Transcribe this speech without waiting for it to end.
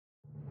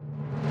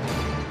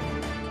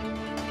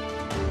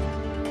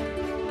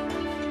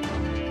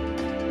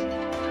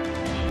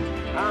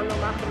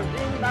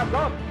מכריזים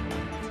בזאת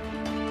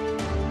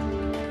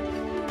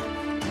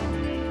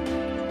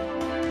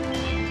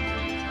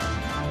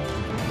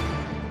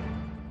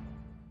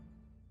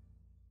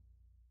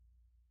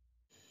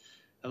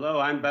Hello,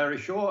 I'm Barry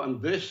Shaw,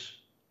 and this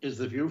is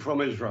The View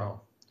from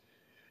Israel.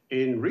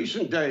 In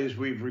recent days,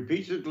 we've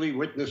repeatedly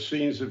witnessed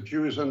scenes of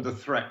Jews under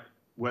threat,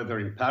 whether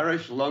in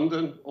Paris,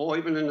 London, or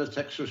even in a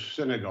Texas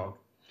synagogue.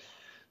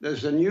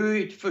 There's a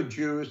need for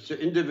Jews to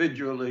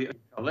individually and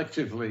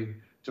collectively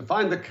to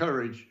find the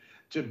courage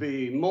to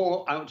be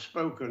more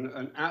outspoken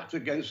and act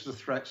against the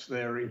threats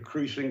they're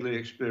increasingly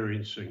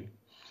experiencing.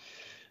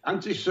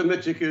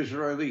 Anti-Semitic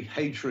Israeli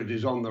hatred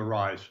is on the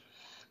rise.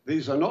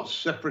 These are not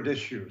separate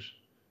issues.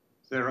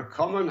 They're a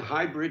common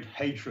hybrid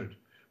hatred,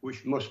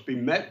 which must be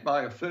met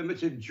by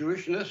affirmative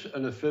Jewishness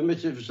and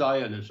affirmative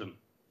Zionism.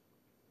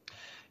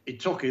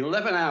 It took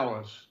 11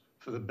 hours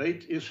for the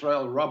Beit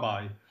Israel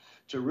rabbi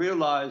to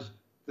realize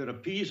that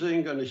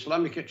appeasing an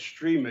Islamic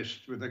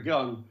extremist with a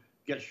gun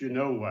gets you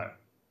nowhere.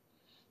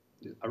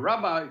 A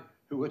rabbi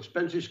who had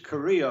spent his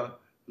career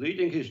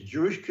leading his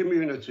Jewish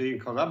community in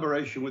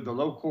collaboration with the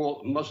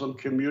local Muslim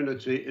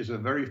community is a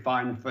very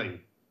fine thing.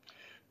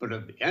 But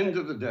at the end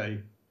of the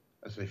day,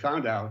 as they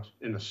found out,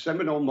 in a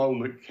seminal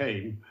moment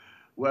came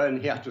when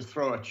he had to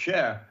throw a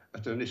chair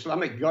at an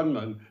Islamic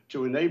gunman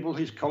to enable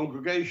his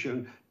congregation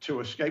to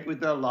escape with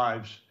their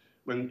lives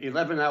when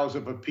 11 hours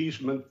of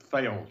appeasement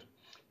failed.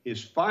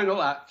 His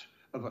final act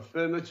of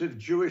affirmative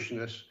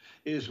Jewishness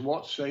is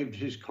what saved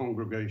his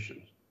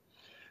congregation.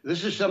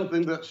 This is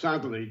something that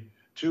sadly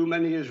too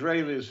many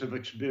Israelis have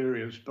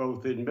experienced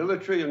both in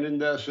military and in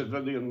their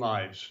civilian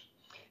lives.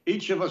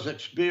 Each of us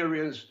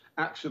experience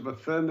acts of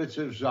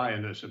affirmative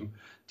Zionism.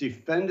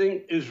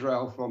 Defending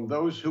Israel from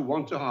those who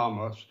want to harm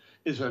us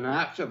is an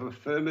act of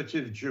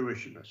affirmative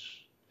Jewishness.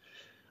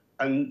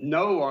 And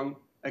no one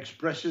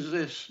expresses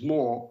this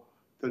more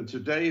than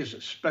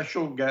today's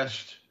special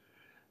guest,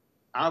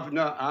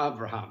 Avner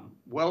Avraham.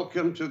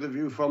 Welcome to The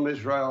View from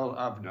Israel,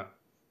 Avner.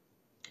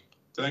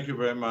 Thank you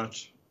very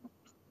much.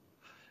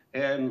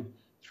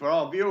 For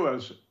our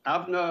viewers,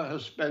 Avner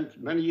has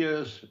spent many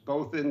years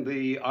both in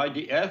the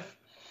IDF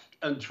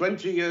and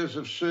 20 years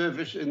of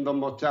service in the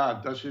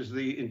Mossad. This is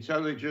the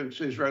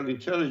Israeli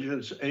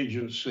intelligence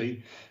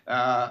agency,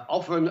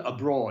 often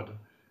abroad.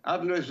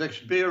 Avner is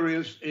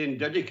experienced in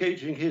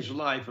dedicating his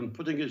life and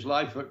putting his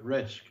life at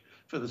risk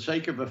for the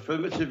sake of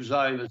affirmative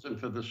Zionism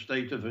for the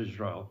state of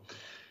Israel.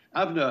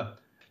 Avner,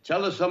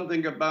 tell us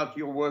something about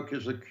your work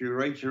as a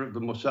curator of the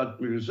Mossad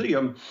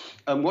Museum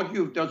and what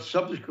you've done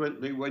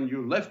subsequently when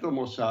you left the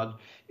Mossad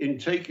in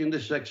taking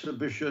this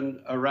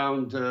exhibition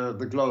around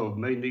the globe,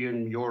 mainly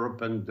in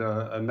Europe and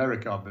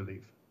America, I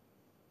believe.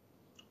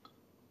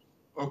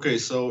 Okay,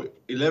 so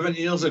 11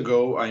 years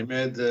ago, I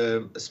made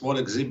a small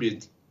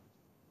exhibit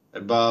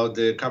about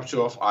the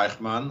capture of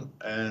Eichmann,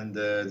 and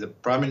the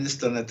Prime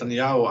Minister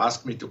Netanyahu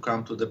asked me to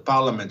come to the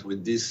parliament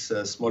with this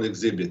small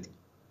exhibit.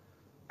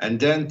 And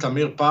then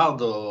Tamir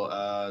Pardo,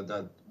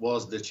 that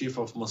was the chief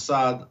of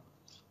Mossad,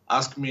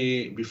 asked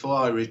me before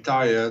I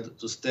retired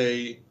to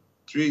stay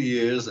 3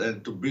 years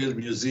and to build a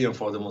museum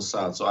for the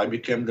Mossad. So I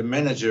became the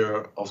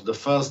manager of the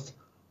first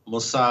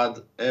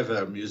Mossad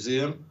ever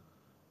museum.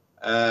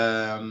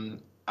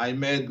 I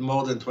made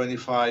more than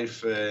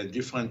 25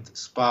 different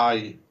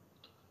spy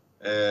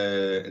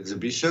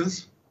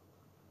exhibitions.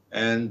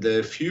 And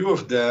a few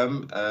of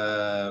them,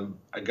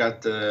 I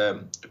got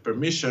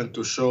permission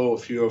to show a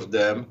few of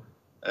them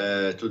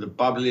to the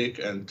public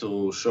and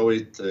to show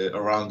it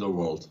around the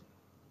world.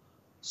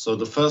 So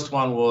the first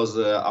one was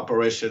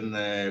Operation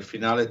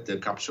Finale, the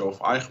capture of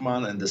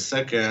Eichmann, and the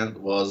second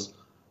was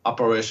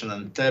Operation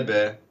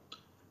Entebbe,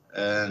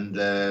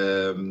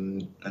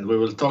 and we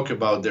will talk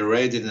about the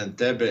raid in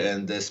Entebbe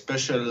and the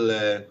special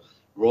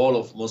role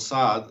of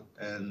Mossad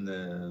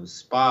and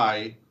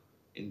spy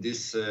in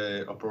this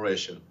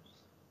operation.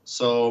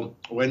 So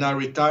when I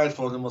retired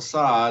from the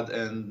Mossad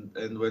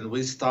and when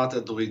we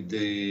started with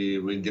the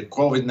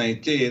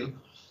COVID-19,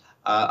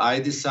 I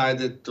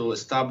decided to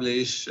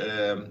establish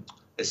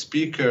a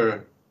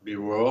speaker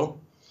bureau.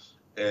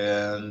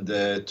 And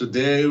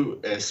today,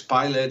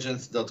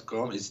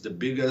 spylegends.com is the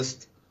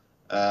biggest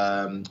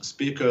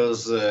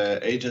speakers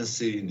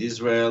agency in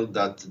Israel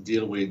that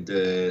deal with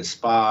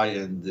spy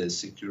and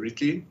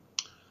security.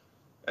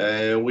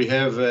 We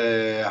have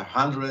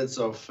hundreds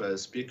of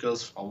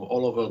speakers from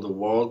all over the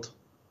world,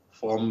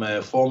 from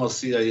former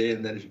CIA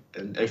and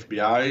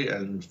FBI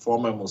and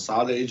former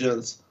Mossad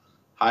agents,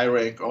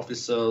 high-rank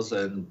officers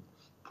and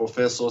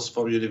professors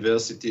from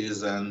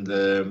universities and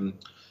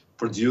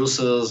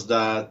producers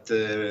that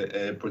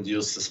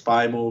produce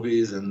spy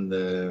movies and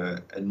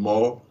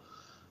more.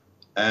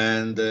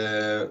 And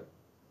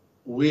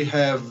we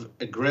have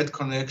a great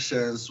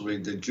connections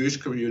with the Jewish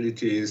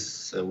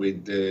communities,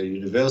 with the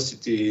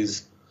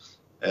universities,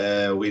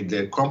 with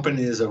the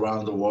companies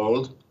around the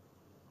world.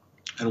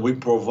 And we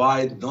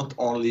provide not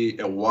only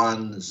a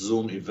one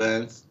Zoom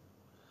event,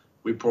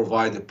 we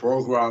provide the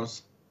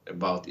programs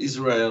about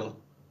Israel,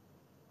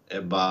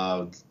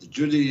 about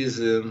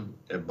Judaism,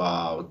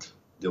 about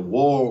the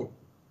war,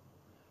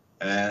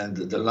 and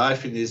the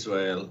life in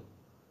Israel.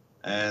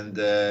 And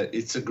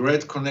it's a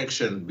great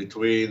connection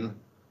between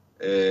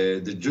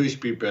the Jewish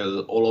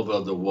people all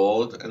over the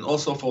world, and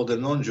also for the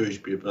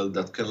non-Jewish people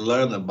that can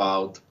learn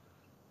about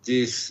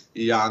this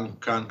young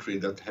country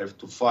that have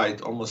to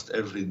fight almost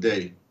every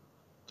day.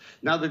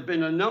 Now, there've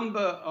been a number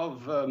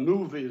of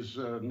movies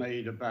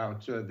made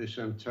about this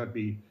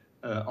Entebbe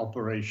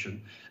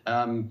operation.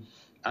 And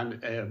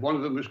one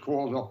of them was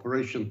called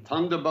Operation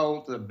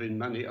Thunderbolt. There have been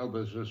many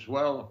others as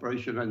well,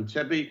 Operation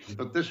Entebbe.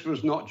 But this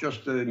was not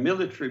just a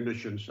military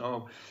mission.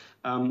 So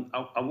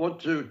I want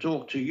to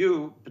talk to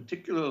you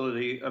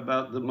particularly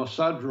about the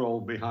Mossad role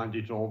behind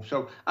it all.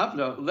 So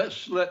Avner, let's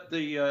set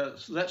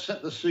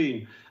the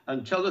scene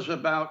and tell us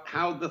about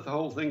how the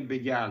whole thing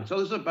began.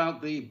 Tell us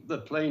about the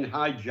plane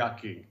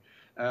hijacking.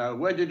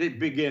 Where did it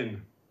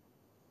begin?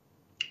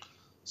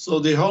 So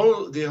the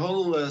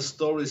whole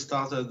story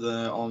started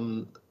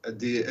at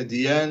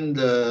the end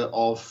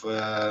of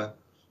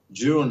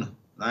June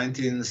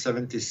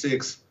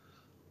 1976.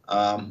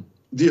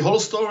 The whole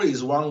story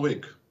is 1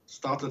 week.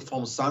 Started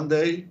from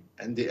Sunday,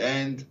 and the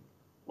end,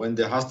 when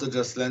the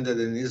hostages landed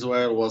in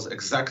Israel, was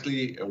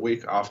exactly a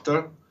week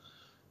after.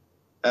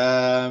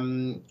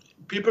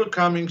 People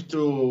coming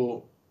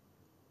to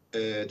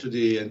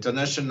the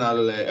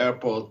international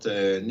airport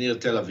near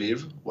Tel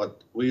Aviv,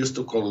 what we used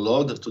to call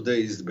Lod,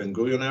 today is Ben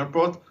Gurion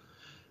Airport,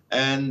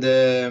 and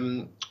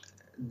they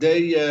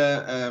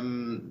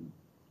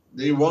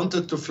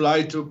wanted to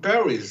fly to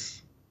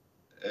Paris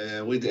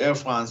with Air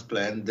France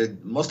plane.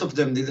 Most of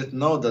them didn't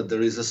know that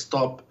there is a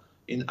stop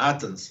in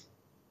Athens.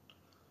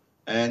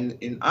 And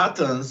in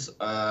Athens,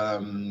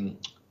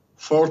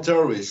 4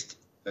 terrorists,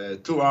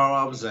 2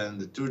 Arabs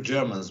and 2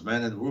 Germans,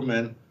 men and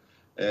women,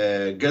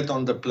 get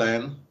on the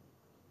plane,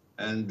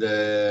 and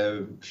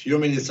a few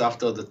minutes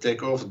after the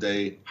takeoff,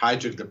 they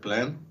hijack the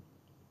plane.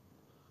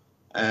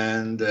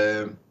 And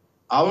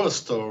our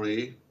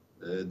story,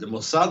 the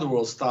Mossad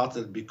world,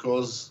 started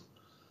because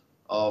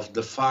of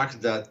the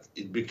fact that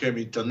it became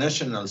an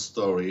international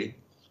story.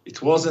 It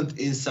wasn't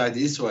inside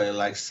Israel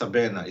like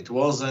Sabena. It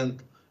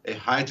wasn't a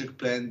hijacked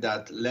plane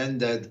that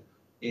landed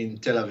in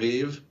Tel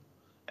Aviv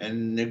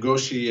and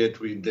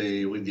negotiate with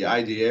the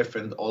IDF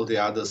and all the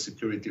other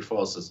security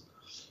forces.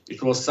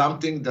 It was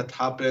something that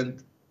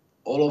happened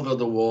all over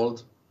the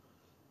world.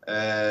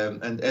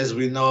 And as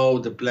we know,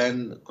 the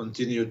plane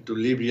continued to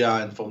Libya,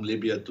 and from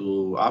Libya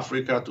to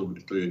Africa, to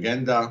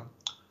Uganda.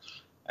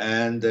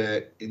 And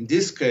in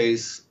this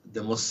case,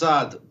 the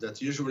Mossad,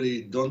 that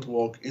usually don't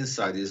work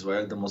inside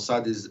Israel, the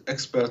Mossad is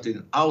expert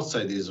in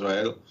outside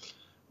Israel.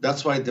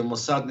 That's why the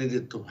Mossad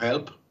needed to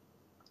help.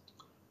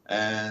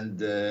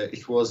 And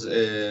it was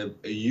a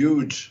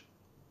huge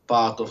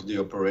part of the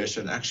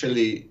operation.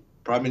 Actually,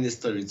 Prime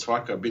Minister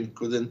Yitzhak Rabin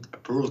couldn't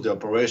approve the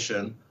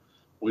operation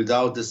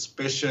without the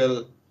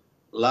special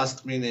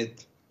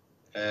last-minute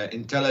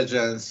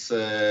intelligence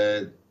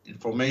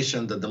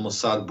information that the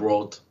Mossad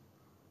brought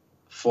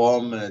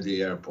from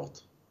the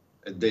airport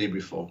a day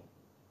before.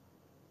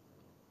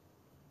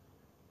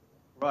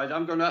 Right,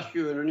 I'm going to ask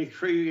you an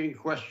intriguing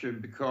question,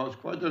 because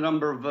quite a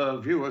number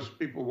of viewers,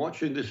 people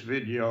watching this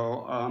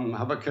video,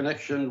 have a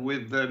connection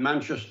with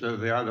Manchester.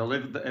 They either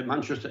live in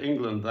Manchester,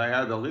 England. They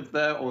either live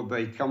there or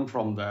they come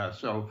from there.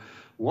 So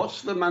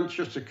what's the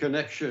Manchester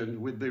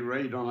connection with the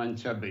raid on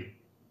Entebbe?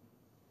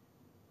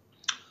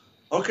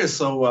 Okay,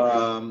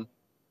 so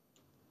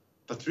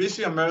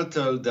Patricia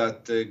Mertel,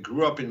 that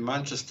grew up in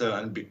Manchester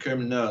and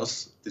became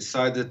nurse,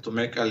 decided to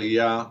make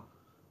Aliyah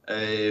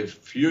a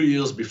few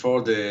years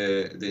before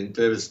the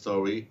Entebbe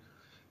story.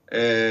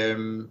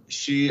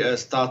 She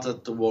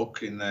started to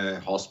work in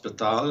a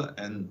hospital,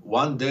 and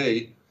one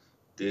day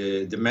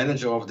the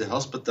manager of the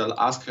hospital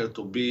asked her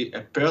to be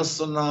a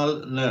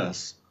personal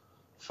nurse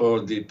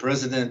for the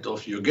president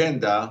of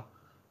Uganda,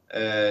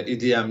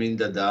 Idi Amin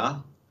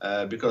Dada,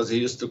 because he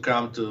used to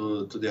come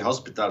to the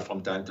hospital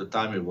from time to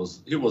time. He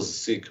was a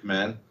sick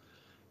man,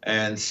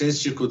 and since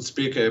she could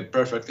speak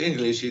perfect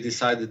English, he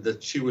decided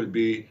that she will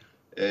be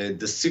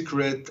the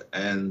secret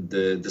and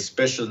the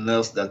special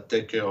nurse that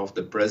take care of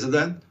the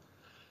president.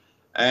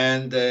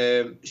 And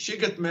she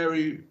got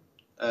married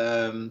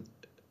 2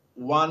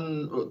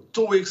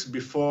 weeks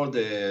before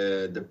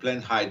the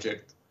plane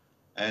hijacked,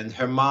 and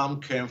her mom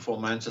came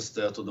from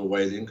Manchester to the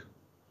wedding,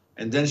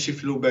 and then she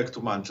flew back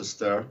to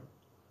Manchester,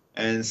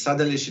 and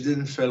suddenly she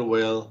didn't feel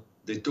well.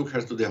 They took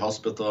her to the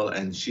hospital,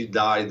 and she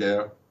died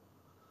there.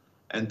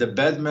 And the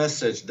bad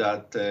message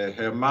that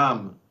her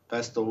mom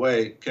passed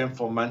away came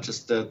from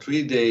Manchester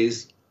 3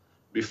 days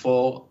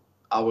before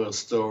our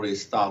story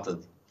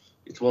started.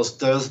 It was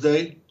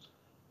Thursday,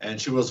 and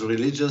she was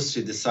religious.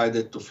 She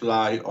decided to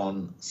fly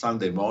on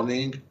Sunday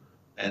morning,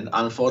 and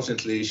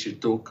unfortunately she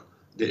took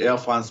the Air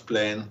France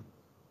plane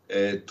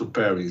to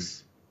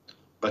Paris.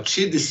 But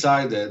she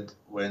decided,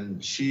 when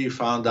she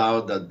found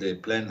out that the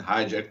plane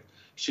hijacked,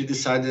 she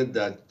decided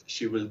that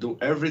she will do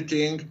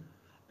everything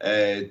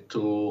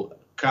to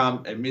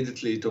come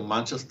immediately to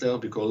Manchester,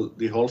 because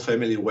the whole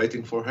family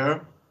waiting for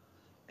her.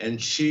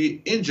 And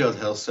she injured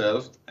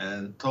herself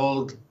and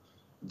told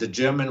the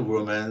German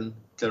woman,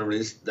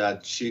 terrorist that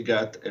she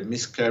got a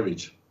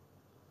miscarriage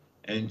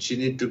and she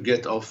need to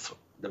get off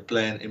the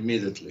plane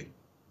immediately.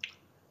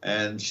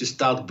 And she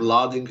started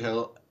blooding her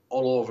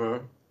all over,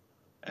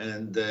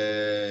 and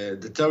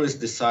the terrorists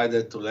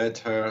decided to let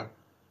her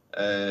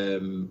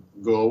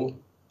go.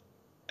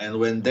 And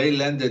when they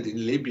landed in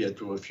Libya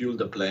to refuel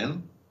the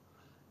plane,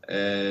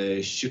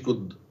 she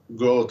could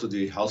go to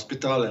the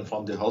hospital, and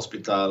from the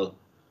hospital,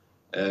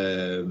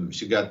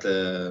 she got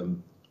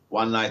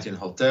one night in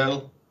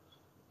hotel,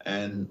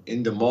 and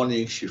in the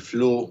morning she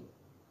flew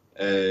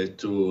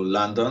to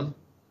London,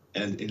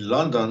 and in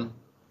London,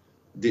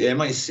 the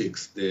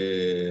MI6,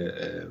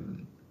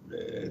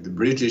 the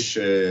British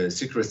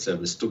Secret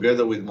Service,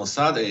 together with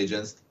Mossad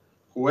agents,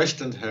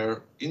 questioned her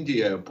in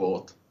the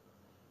airport.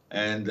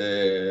 And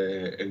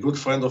a good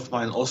friend of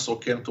mine also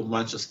came to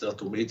Manchester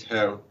to meet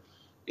her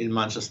in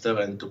Manchester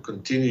and to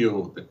continue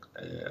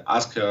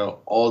ask her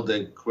all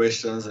the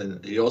questions.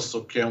 And he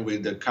also came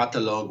with a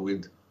catalog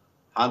with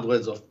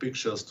hundreds of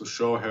pictures to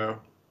show her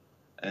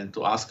and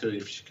to ask her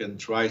if she can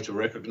try to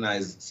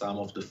recognize some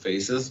of the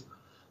faces.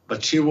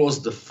 But she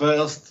was the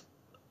first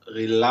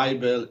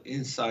reliable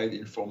inside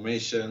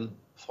information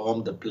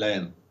from the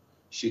plane.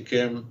 She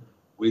came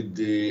with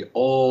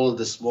all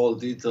the small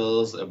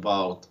details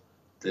about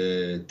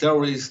the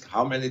terrorists,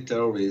 how many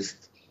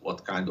terrorists,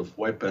 what kind of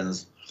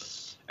weapons,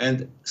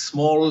 and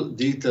small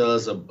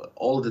details of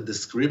all the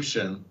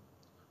description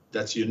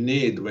that you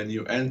need when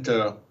you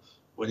enter,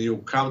 when you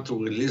come to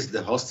release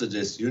the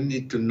hostages. You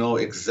need to know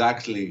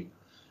exactly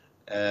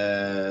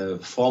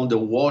from the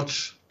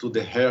watch to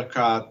the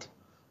haircut,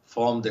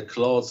 from the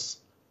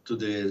clothes to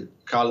the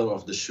color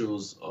of the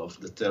shoes of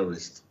the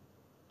terrorist.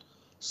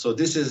 So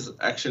this is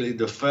actually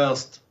the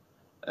first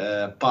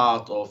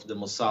part of the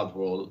Mossad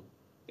role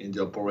in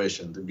the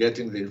operation,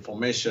 getting the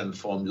information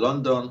from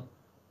London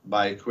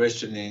by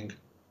questioning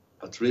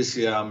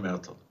Patricia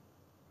Myrtle.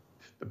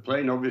 The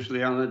plane obviously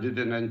landed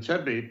in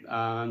Entebbe,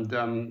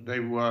 and they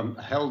were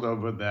held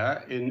over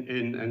there in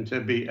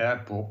Entebbe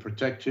airport,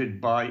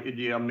 protected by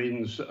Idi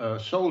Amin's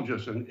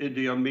soldiers. And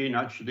Idi Amin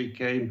actually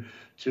came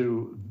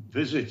to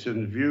visit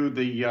and view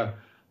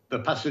the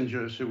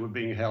passengers who were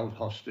being held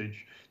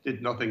hostage,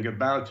 did nothing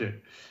about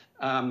it.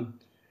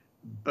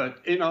 But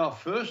in our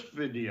first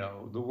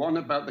video, the one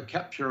about the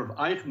capture of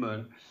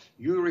Eichmann,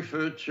 you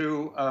referred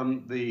to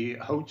the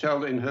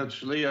hotel in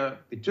Herzliya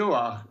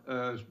Bituach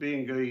as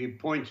being a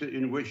point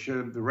in which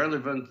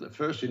the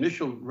first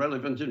initial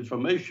relevant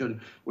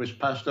information was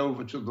passed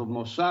over to the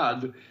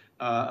Mossad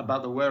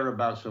about the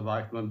whereabouts of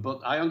Eichmann. But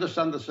I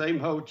understand the same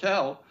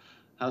hotel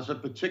has a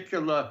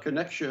particular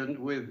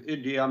connection with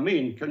Idi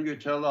Amin. Can you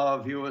tell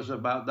our viewers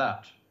about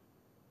that?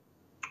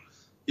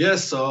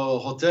 Yes, so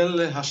Hotel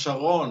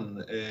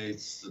Hasharon,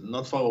 it's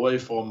not far away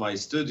from my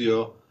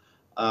studio,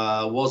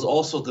 was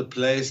also the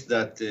place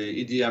that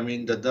Idi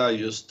Amin Dada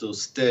used to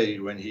stay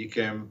when he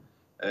came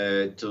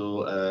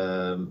to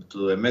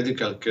a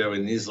medical care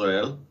in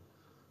Israel.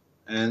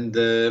 And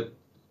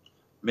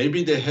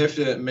maybe they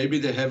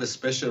have a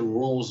special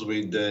rooms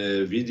with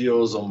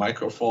videos or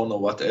microphone or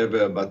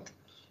whatever, but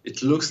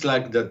it looks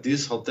like that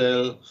this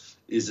hotel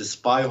is a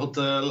spy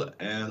hotel,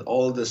 and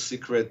all the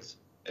secret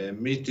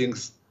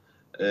meetings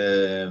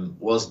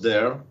was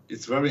there.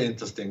 It's very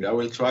interesting. I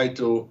will try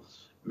to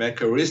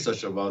make a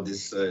research about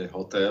this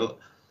hotel.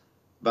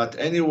 But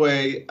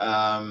anyway,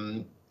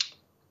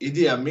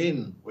 Idi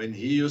Amin, when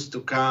he used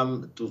to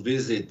come to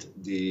visit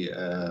the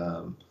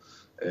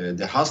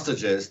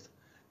hostages,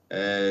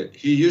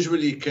 he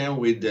usually came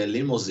with the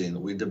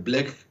limousine, with the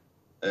black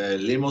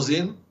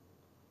limousine,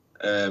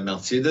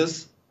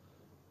 Mercedes,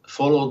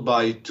 followed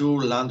by two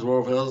Land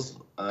Rovers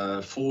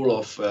full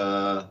of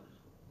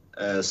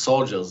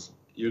soldiers,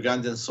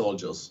 Ugandan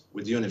soldiers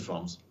with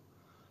uniforms.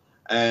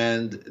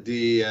 And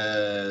the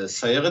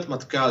Sayeret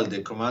Matkal,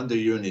 the commando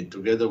unit,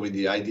 together with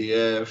the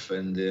IDF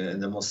and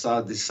the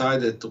Mossad,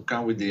 decided to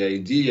come with the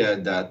idea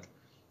that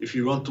if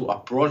you want to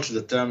approach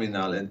the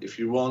terminal and if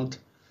you want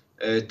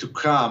to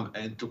come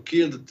and to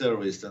kill the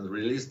terrorists and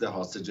release the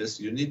hostages,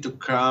 you need to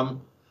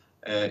come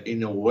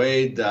in a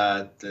way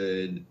that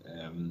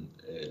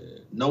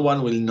no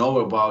one will know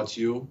about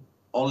you,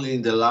 only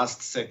in the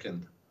last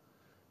second.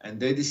 And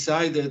they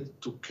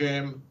decided to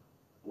come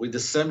with the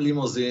same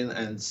limousine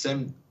and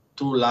same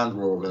two Land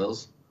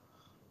Rovers.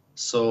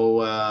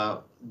 So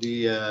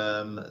they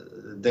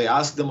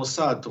asked the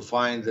Mossad to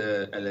find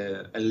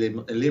a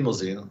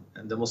limousine,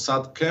 and the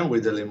Mossad came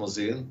with the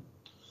limousine.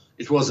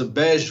 It was a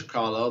beige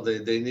color.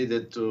 They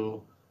needed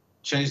to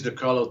change the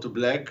color to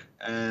black,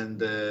 and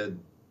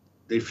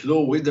they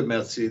flew with the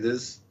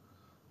Mercedes.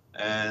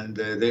 And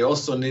they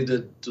also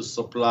needed to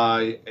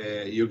supply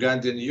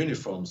Ugandan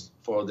uniforms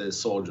for the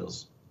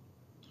soldiers.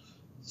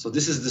 So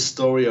this is the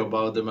story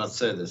about the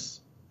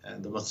Mercedes.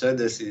 And the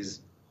Mercedes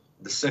is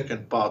the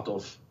second part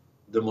of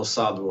the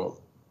Mossad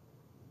role.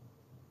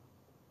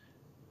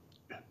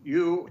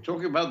 You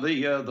talking about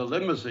the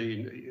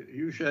limousine.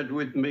 You shared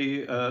with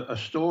me a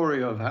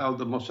story of how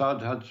the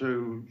Mossad had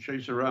to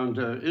chase around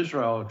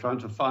Israel trying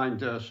to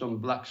find some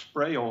black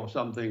spray or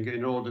something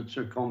in order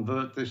to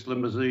convert this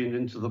limousine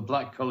into the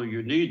black color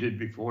you needed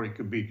before it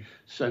could be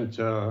sent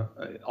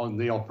on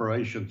the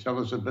operation. Tell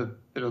us a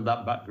bit of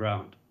that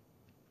background.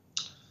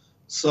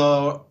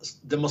 So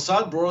the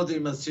Mossad brought the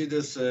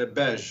Mercedes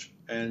beige,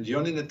 and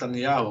Yoni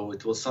Netanyahu,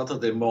 it was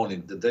Saturday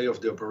morning, the day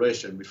of the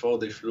operation, before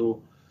they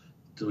flew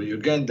to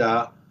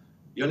Uganda.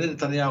 Yoni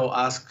Netanyahu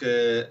asked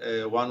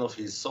one of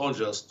his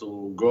soldiers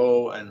to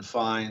go and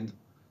find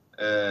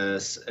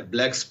a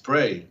black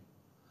spray.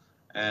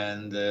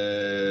 And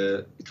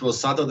it was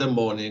Saturday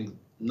morning,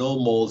 no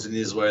malls in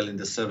Israel in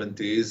the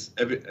 70s.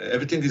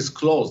 Everything is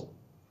closed.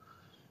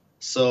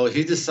 So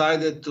he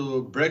decided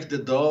to break the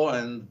door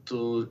and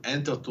to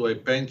enter to a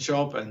paint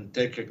shop and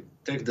take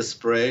the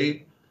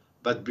spray.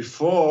 But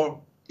before,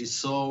 he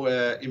saw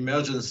an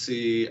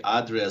emergency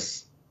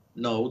address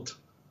note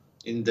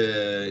in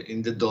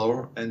the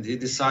door, and he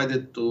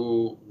decided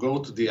to go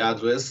to the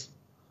address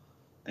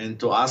and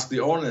to ask the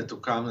owner to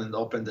come and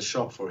open the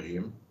shop for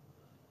him.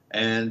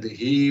 And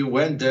he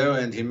went there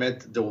and he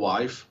met the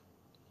wife.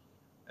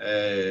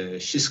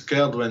 She's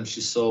scared when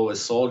she saw a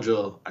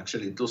soldier,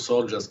 actually two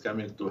soldiers,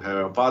 coming to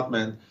her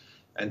apartment,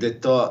 and they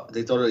told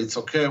her, it's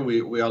okay,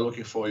 we are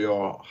looking for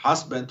your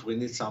husband, we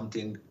need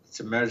something,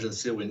 it's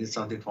emergency, we need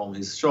something from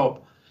his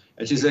shop.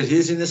 And she said,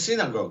 he's in the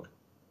synagogue.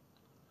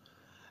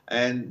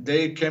 And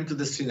they came to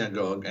the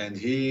synagogue, and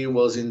he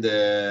was in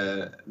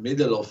the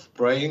middle of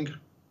praying.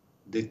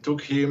 They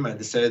took him and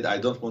they said, I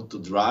don't want to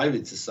drive,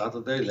 it's a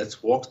Saturday,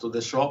 let's walk to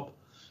the shop.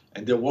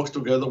 And they walked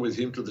together with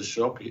him to the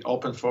shop. He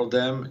opened for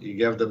them, he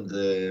gave them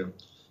the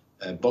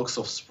box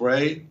of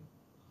spray,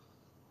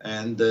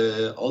 and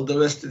all the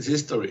rest is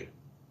history.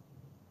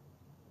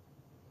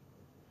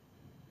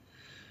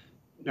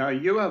 Now,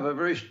 you have a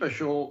very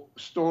special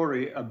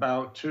story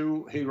about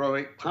two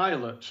heroic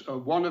pilots.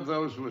 One of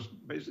those was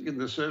basically in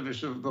the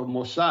service of the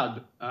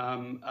Mossad,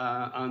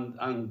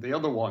 and the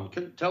other one.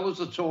 Tell us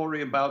the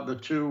story about the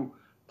two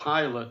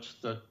pilots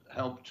that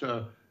helped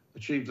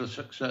achieve the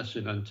success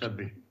in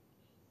Entebbe.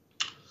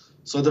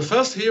 So the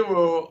first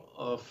hero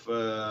of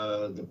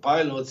the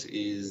pilots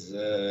is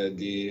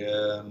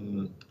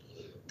the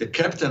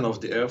captain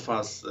of the Air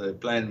Force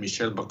plane,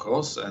 Michel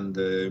Bacros. And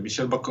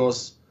Michel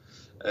Bacros,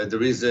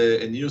 there is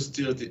a new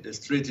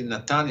street in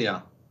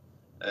Netanya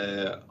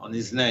on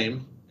his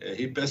name.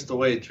 He passed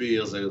away 3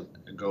 years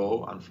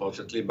ago,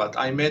 unfortunately, but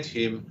I met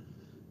him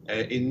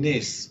in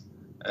Nice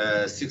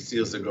 6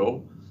 years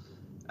ago.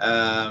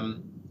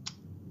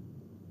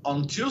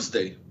 On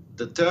Tuesday,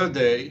 the third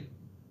day,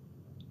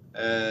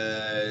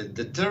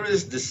 the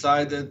terrorists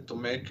decided to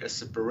make a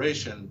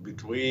separation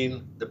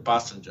between the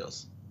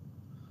passengers.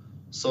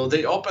 So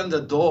they opened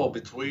the door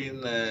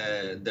between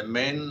the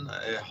main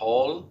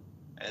hall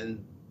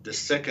and the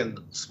second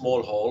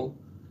small hall,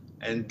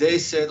 and they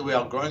said, we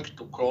are going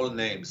to call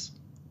names.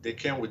 They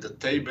came with a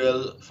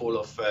table full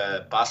of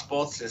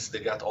passports, since they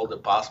got all the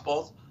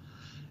passports,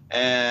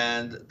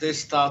 and they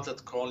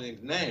started calling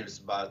names,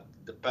 but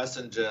the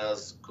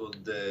passengers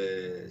could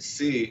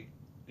see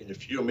in a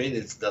few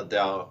minutes that they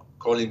are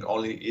calling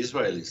only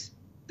Israelis.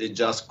 They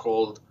just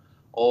called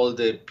all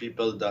the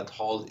people that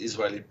hold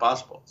Israeli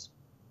passports.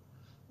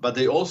 But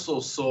they also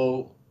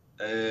saw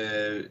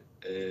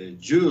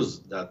Jews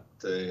that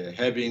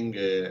having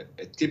a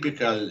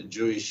typical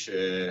Jewish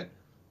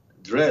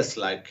dress,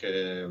 like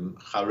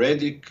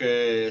Haredic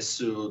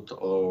suit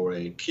or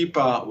a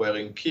kippah,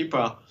 wearing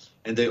kippah,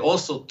 and they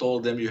also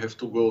told them you have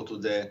to go to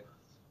the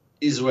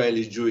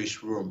Israeli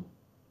Jewish room.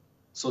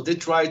 So they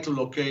tried to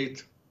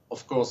locate,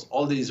 of course,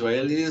 all the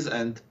Israelis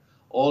and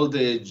all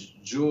the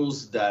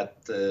Jews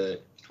that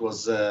it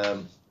was,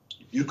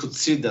 you could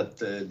see that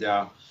they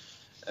are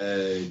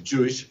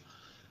Jewish.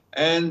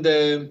 And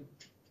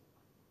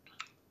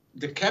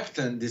the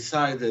captain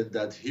decided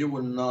that he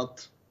will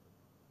not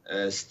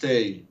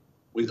stay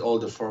with all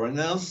the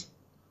foreigners.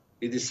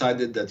 He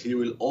decided that he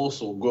will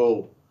also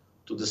go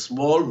to the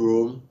small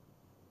room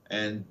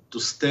and to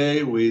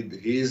stay with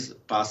his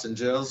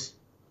passengers.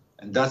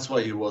 And that's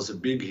why he was a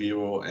big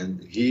hero.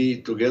 And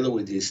he, together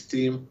with his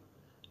team,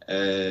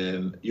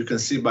 you can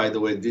see, by the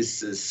way,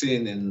 this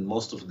scene in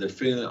most of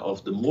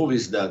the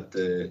movies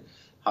that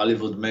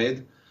Hollywood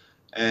made.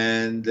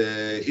 And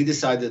he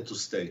decided to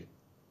stay.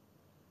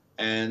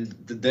 And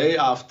the day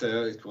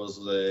after, it was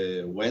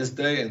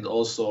Wednesday and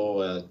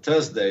also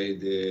Thursday,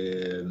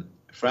 the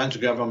French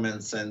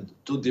government sent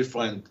 2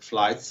 different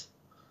flights,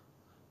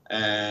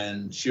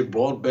 and she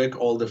brought back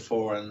all the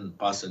foreign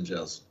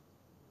passengers.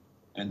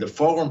 And the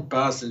foreign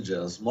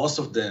passengers, most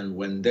of them,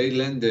 when they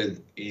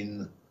landed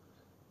in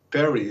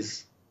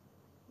Paris,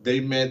 they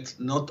met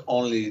not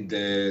only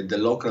the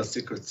local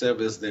secret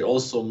service, they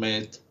also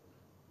met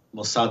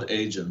Mossad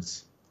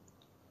agents.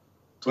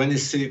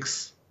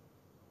 26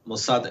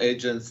 Mossad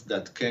agents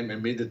that came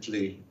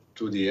immediately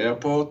to the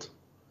airport.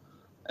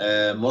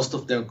 Most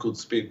of them could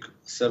speak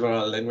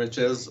several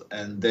languages,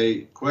 and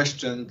they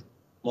questioned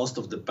most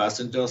of the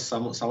passengers.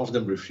 Some of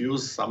them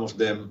refused. Some of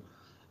them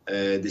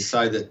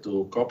decided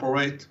to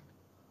cooperate.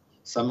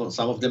 Some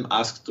of them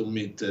asked to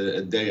meet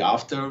a day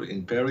after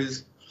in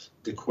Paris.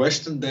 They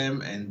questioned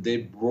them, and they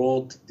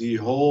brought the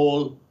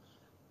whole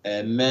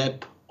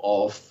map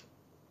of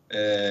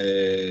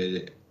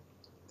the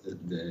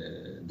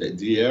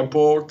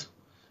airport.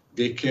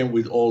 They came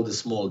with all the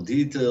small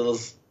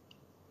details.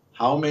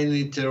 How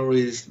many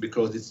terrorists,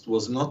 because it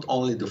was not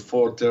only the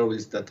 4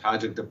 terrorists that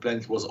hijacked the plane,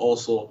 it was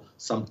also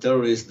some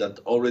terrorists that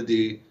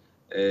already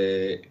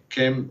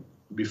came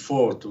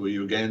before to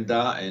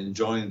Uganda and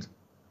joined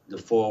the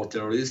 4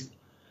 terrorists.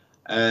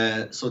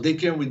 So they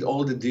came with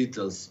all the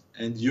details.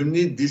 And you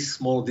need these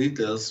small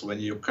details when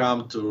you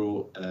come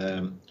to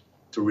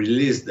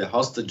release the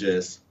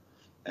hostages.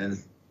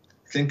 And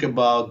think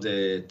about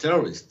the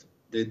terrorists.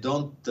 They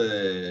don't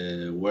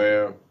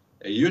wear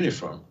a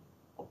uniform.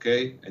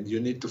 Okay, and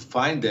you need to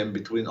find them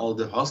between all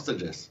the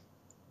hostages.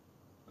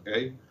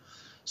 Okay,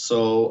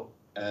 so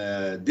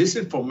this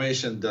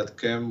information that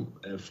came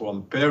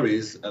from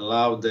Paris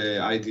allowed the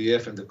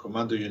IDF and the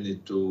commando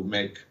unit to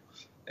make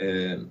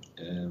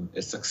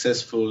a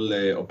successful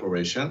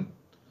operation.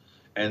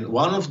 And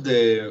one of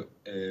the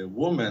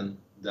women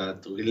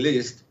that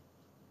released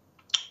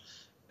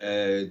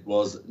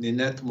was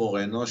Ninette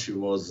Moreno. She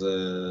was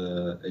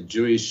a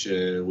Jewish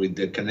with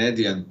the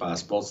Canadian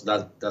passports.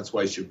 That's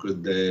why she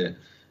could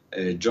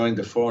join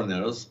the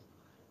foreigners.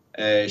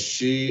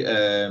 She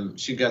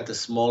got a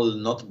small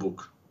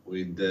notebook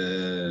with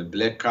a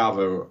black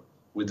cover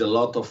with a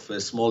lot of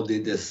small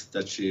details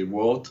that she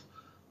wrote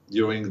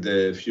during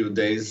the few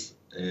days,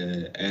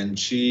 and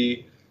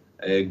she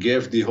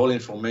gave the whole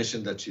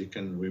information that she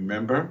can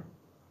remember.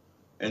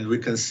 And we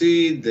can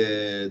see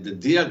the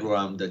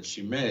diagram that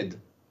she made.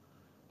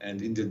 And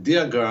in the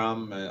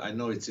diagram, I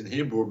know it's in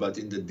Hebrew, but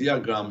in the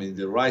diagram, in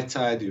the right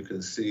side, you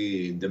can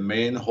see the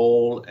main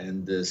hole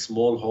and the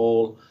small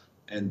hole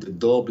and the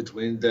door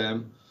between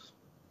them.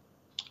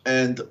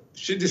 And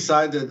she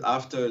decided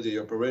after the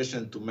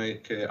operation to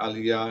make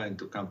Aliyah and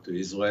to come to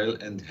Israel.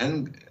 And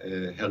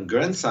her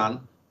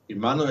grandson,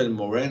 Emmanuel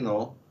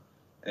Moreno,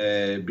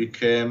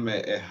 became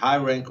a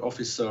high-rank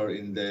officer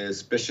in the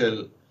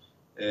special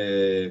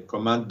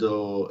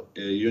commando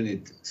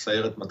unit,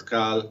 Sayeret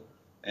Matkal,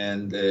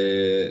 and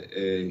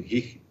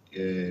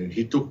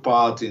he took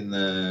part in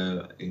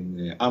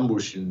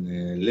ambush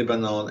in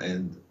Lebanon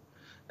and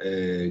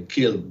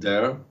killed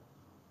there.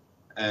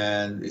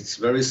 And it's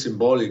very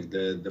symbolic,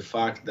 the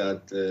fact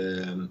that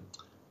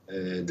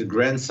the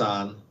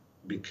grandson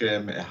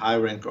became a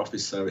high-rank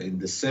officer in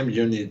the same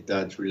unit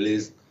that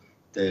released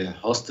the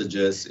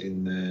hostages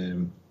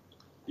in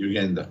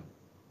Uganda.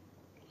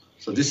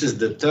 So this is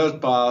the third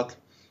part,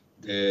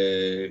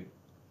 the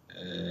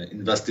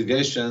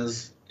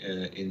investigations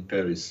in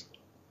Paris.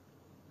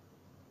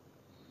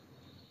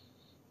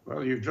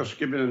 Well, you've just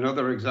given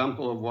another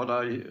example of what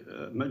I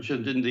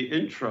mentioned in the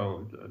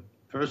intro,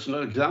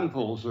 personal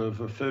examples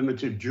of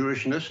affirmative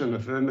Jewishness and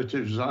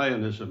affirmative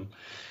Zionism.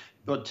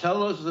 But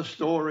tell us the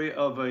story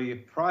of a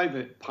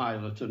private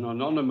pilot, an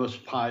anonymous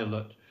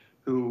pilot,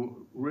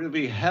 who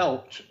really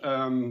helped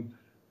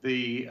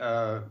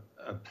the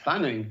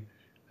planning.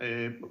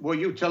 Will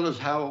you tell us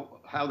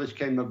how this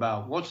came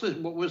about? What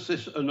was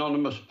this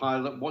anonymous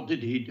pilot? What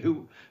did he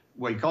do?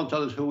 Well, you can't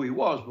tell us who he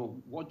was, but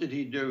what did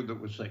he do that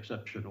was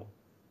exceptional?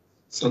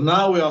 So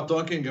now we are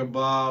talking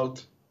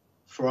about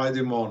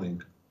Friday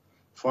morning.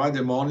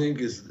 Friday morning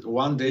is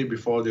one day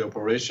before the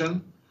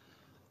operation.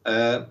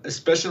 A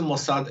special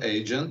Mossad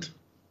agent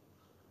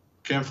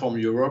came from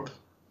Europe.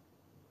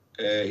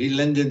 He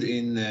landed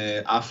in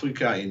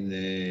Africa,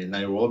 in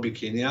Nairobi,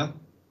 Kenya,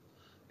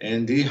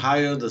 and he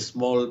hired a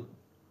small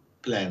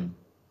plane.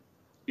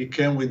 He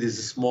came with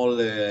his small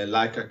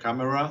Leica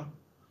camera.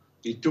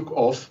 He took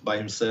off by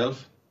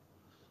himself,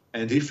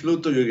 and he flew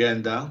to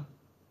Uganda.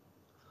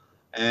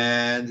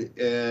 And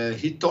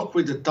he talked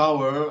with the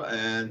tower,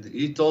 and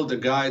he told the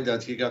guy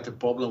that he got a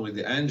problem with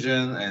the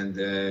engine,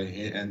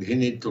 and he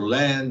need to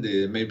land.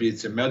 Maybe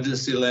it's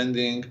emergency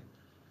landing.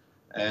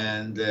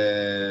 And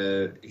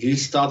he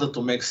started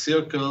to make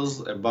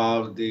circles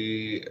above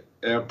the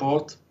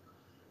airport,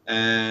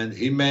 and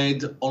he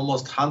made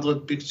almost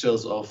 100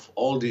 pictures of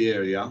all the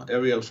area,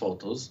 aerial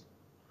photos.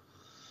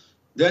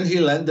 Then he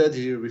landed,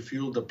 he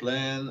refueled the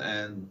plane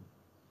and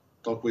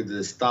talked with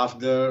the staff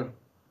there,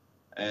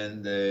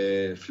 and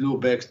flew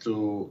back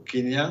to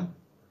Kenya.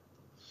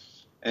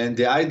 And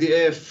the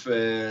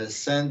IDF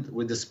sent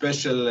with a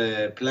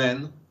special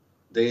plane,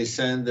 they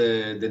sent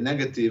the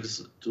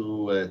negatives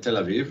to Tel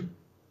Aviv.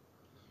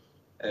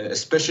 A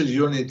special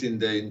unit in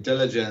the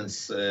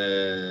intelligence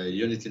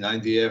unit in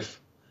IDF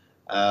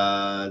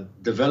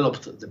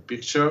developed the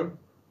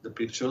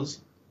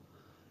pictures.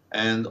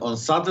 And on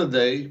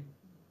Saturday,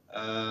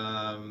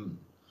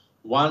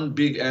 one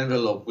big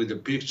envelope with the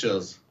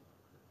pictures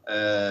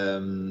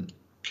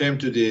came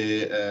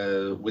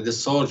to with the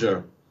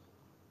soldier.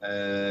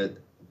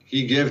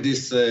 He gave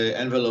this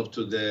envelope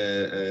to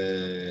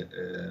the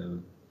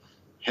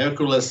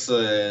Hercules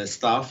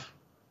staff,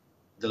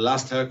 the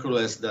last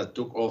Hercules that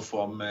took off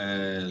from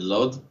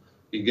Lod.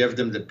 He gave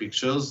them the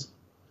pictures,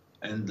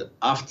 and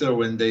after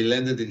when they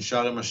landed in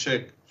Sharm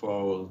el-Sheikh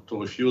to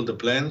refuel the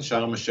plane,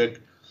 Sharm el-Sheikh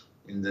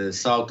in the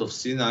south of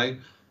Sinai,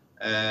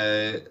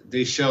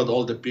 they shared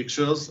all the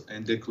pictures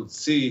and they could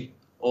see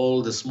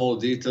all the small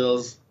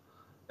details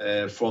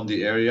from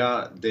the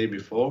area day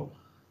before.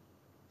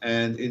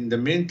 And in the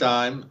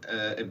meantime,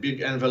 a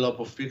big envelope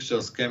of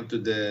pictures came to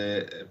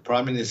the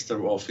Prime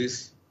Minister's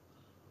office,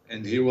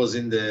 and he was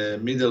in the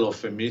middle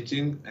of a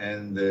meeting,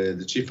 and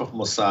the chief of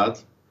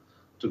Mossad,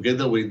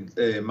 together with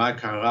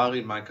Mike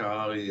Harari. Mike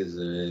Harari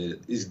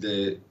is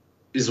the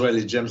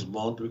Israeli James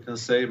Bond, we can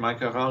say, Mike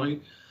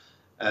Harari.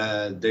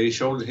 They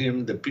showed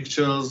him the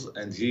pictures,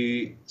 and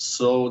he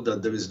saw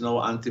that there is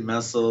no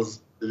anti-missiles,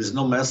 there is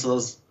no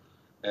missiles,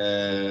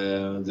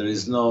 there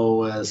is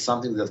no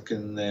something that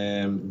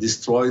can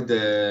destroy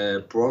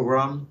the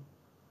program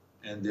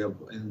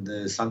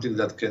and something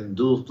that can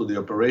do to the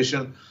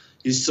operation.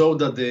 He saw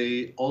that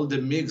all the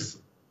MiGs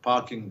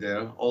parking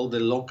there, all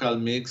the local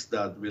MiGs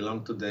that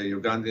belong to the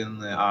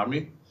Ugandan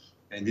army,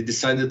 and he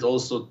decided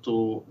also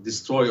to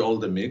destroy all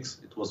the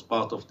MiGs. It was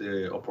part of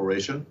the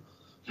operation.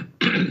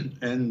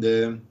 And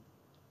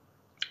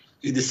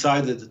he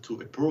decided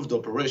to approve the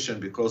operation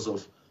because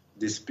of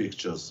these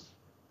pictures.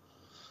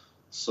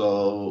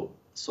 So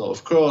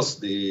of course,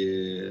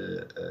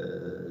 the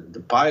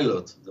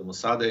pilot, the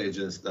Mossad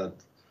agents that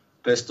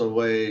passed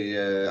away,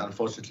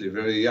 unfortunately,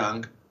 very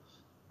young,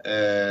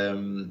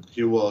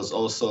 he was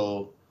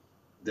also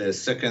the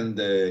second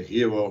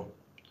hero.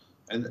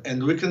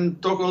 And we can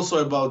talk also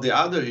about the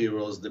other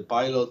heroes, the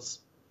pilots,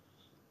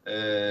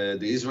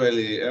 the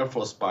Israeli Air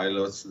Force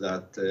pilots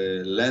that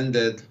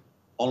landed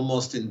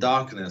almost in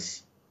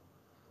darkness,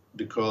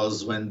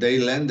 because when they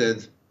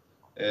landed,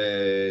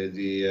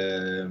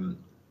 the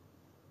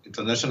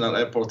international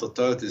airport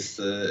authorities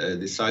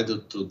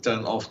decided to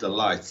turn off the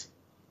lights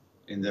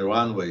in the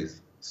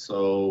runways.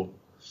 So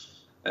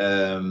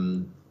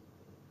the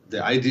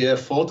IDF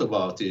thought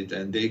about it,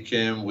 and they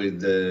came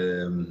with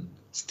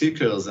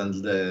stickers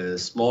and the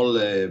small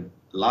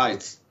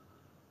lights,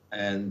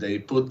 and they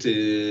put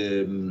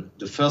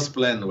the first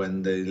plane,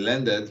 when they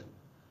landed,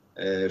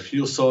 a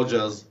few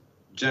soldiers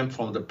jumped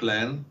from the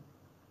plane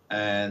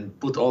and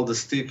put all the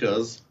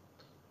stickers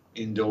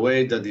in the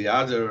way that the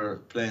other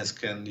planes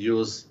can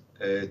use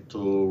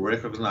to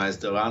recognize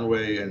the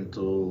runway and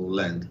to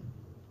land.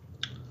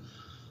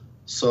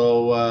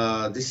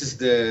 So this is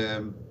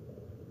the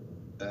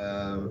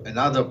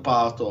another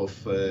part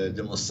of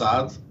the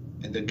Mossad.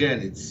 And again,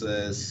 it's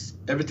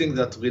everything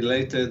that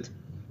related,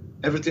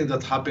 everything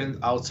that happened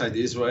outside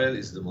Israel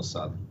is the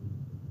Mossad.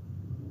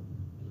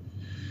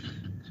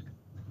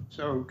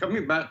 So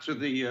coming back to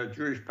the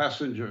Jewish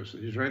passengers,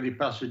 the Israeli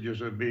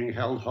passengers are being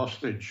held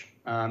hostage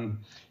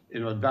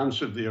in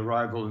advance of the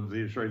arrival of the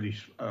Israeli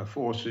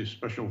forces,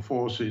 special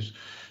forces.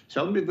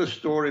 Tell me the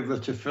story of the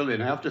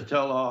tefillin. I have to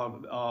tell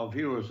our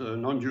viewers,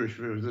 non-Jewish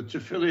viewers, the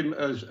tefillin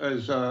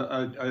as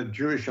a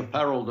Jewish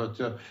apparel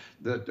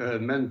that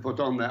men put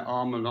on their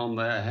arm and on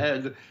their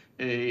head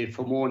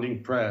for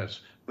morning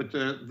prayers. But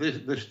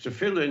this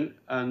tefillin,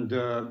 and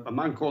a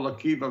man called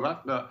Akiva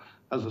Ratner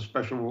has a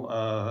special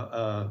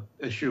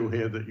issue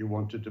here that you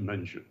wanted to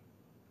mention.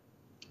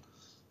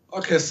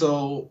 Okay,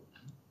 so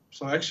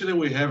actually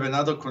we have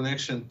another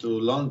connection to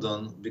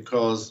London,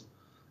 because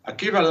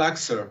Akiva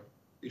Laxer,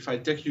 if I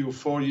take you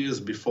 4 years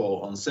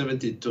before, on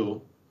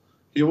 72,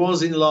 he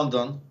was in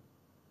London,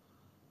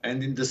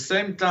 and in the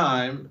same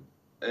time,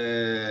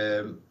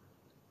 the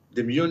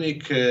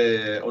Munich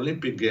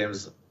Olympic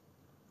Games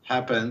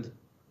happened,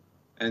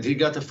 and he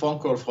got a phone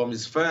call from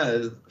his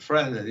friend,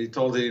 and he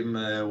told him,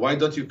 why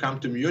don't you come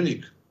to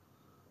Munich?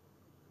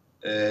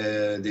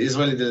 The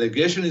Israeli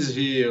delegation is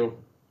here.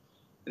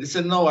 And he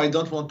said, no, I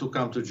don't want to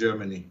come to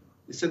Germany.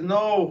 He said,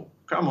 no,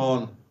 come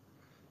on.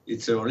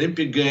 It's the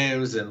Olympic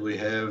Games, and we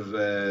have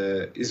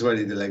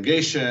Israeli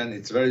delegation.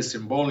 It's very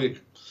symbolic.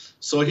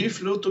 So he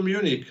flew to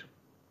Munich,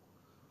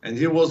 and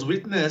he was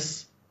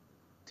witness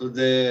to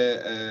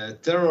the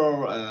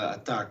terror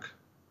attack.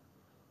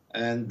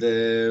 And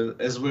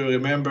as we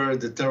remember,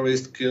 the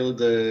terrorists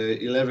killed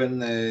 11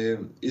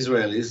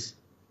 Israelis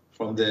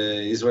from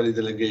the Israeli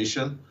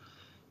delegation.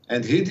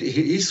 And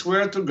he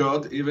swore to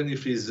God, even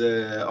if he's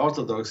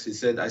Orthodox, he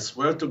said, I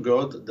swear to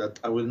God that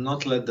I will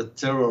not let the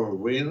terror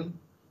win,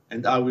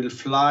 and I will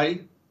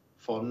fly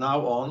from now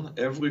on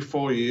every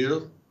 4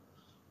 years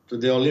to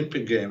the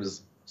Olympic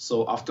Games.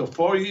 So after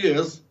 4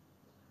 years,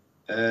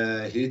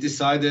 he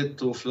decided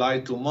to fly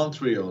to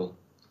Montreal.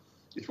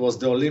 It was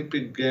the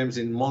Olympic Games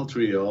in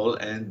Montreal,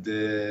 and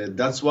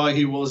that's why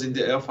he was in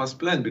the Air France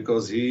plane,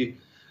 because he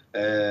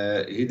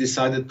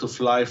decided to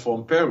fly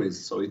from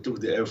Paris. So he took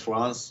the Air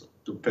France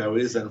to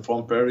Paris, and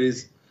from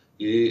Paris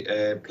he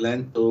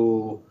planned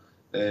to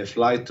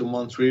fly to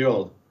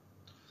Montreal.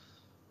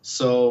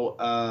 So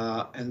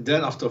and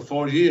then after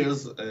 4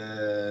 years,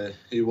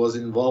 he was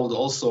involved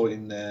also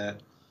in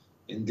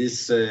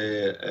this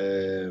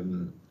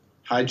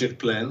hijacked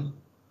plane.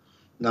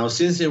 Now,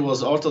 since he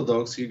was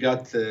Orthodox, he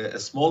got a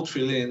small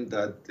tefillin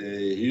that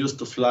he used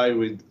to fly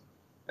with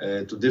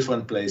to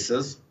different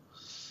places.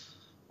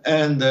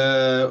 And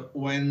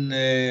when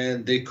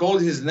they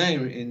called his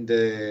name in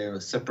the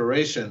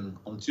separation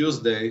on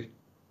Tuesday,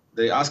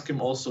 they asked him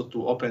also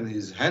to open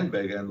his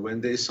handbag. And when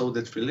they saw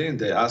the tefillin,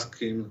 they asked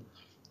him,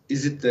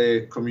 "Is it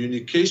a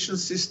communication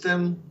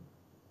system?"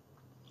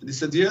 He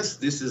said, "Yes,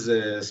 this is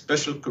a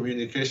special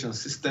communication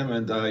system,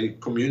 and I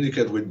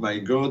communicate with my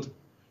God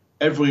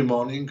every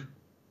morning,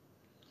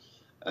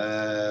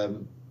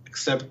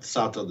 except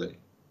Saturday."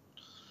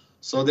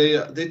 So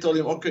they told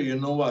him, "Okay, you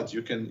know what?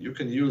 You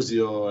can use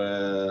your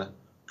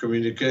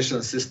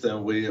communication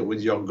system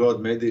with your God.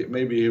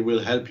 Maybe he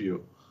will help you."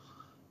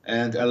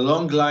 And a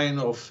long line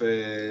of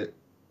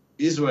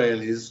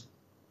Israelis,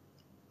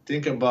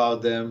 think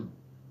about them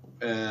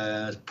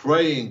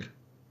praying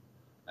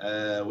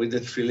with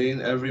the tefillin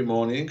every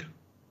morning,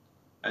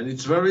 and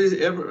it's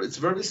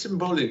very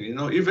symbolic. You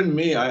know, even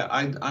me,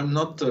 I'm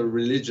not a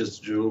religious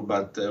Jew,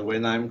 but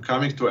when I'm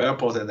coming to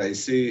airport and I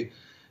see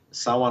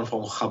someone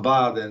from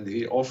Chabad and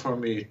he offer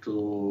me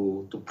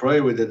to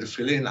pray with the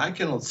tefillin, I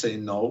cannot say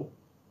no,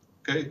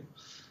 okay?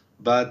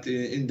 But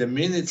in the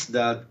minutes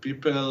that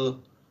people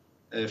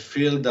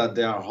feel that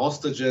they are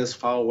hostages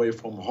far away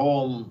from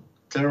home,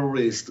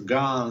 terrorists,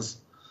 guns,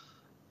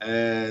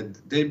 and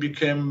they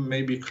became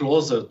maybe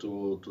closer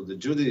to the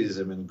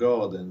Judaism and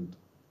God. And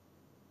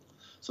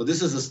so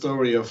this is the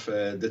story of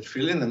the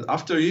tefillin. And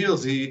after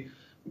years, he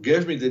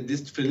gave me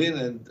this tefillin,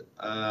 and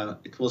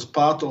it was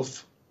part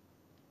of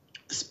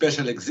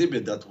special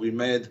exhibit that we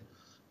made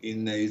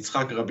in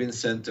Yitzhak Rabin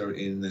Center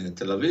in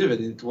Tel Aviv,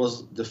 and it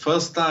was the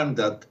first time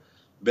that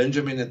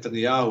Benjamin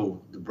Netanyahu,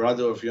 the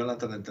brother of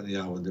Yonatan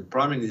Netanyahu, the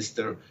prime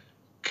minister,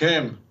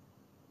 came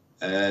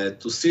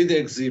to see the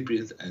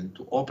exhibit and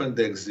to open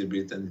the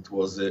exhibit, and it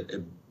was a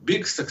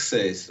big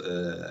success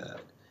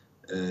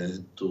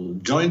to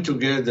join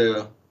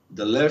together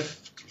the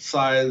left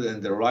side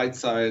and the right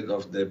side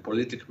of the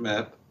political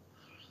map,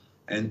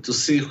 and to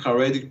see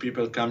Haredi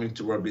people coming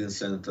to Rabin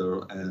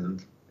Center.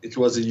 And it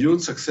was a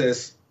huge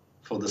success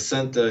for the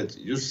center, a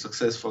huge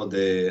success for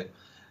the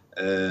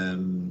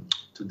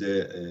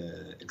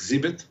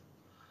exhibit.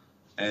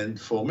 And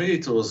for me,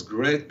 it was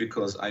great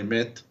because I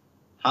met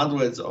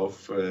hundreds of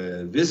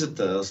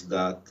visitors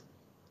that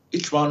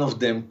each one of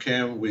them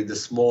came with a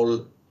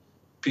small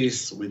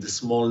piece, with a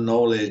small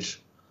knowledge,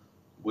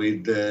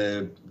 with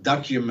a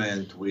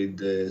document,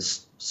 with a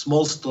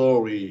small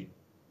story,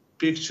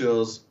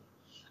 pictures.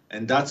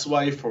 And that's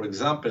why, for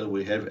example,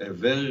 we have a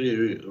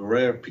very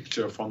rare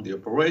picture from the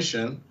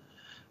operation.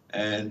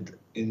 And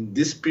in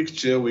this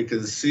picture, we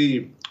can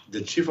see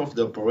the chief of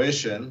the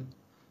operation,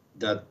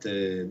 that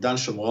Dan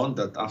Shomron,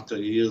 that after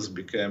years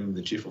became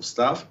the chief of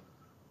staff.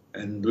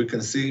 And we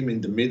can see him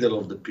in the middle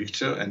of the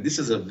picture. And this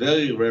is a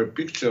very rare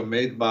picture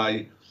made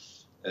by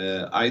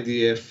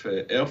IDF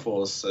Air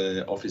Force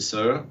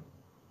officer.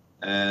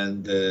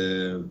 And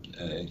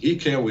he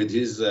came with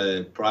his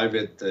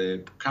private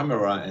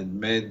camera and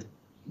made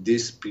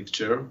this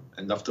picture.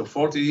 And after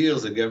 40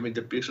 years, they gave me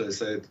the picture. They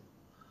said,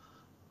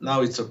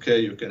 "Now it's okay,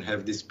 you can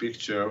have this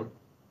picture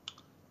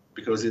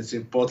because it's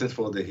important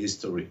for the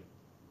history."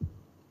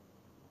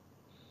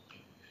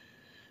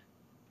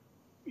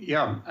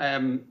 Yeah,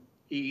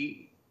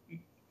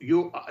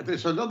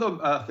 there's another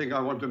thing I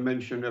want to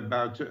mention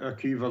about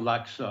Akiva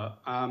Laksa.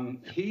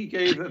 He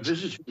gave a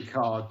visiting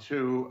card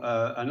to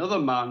another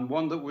man,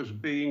 one that was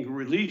being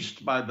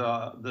released by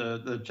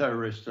the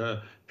terrorist,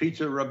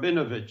 Peter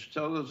Rabinovich.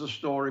 Tell us the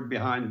story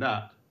behind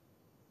that.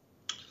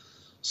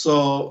 So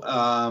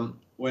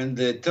when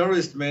the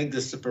terrorists made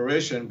the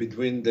separation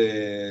between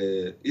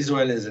the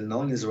Israelis and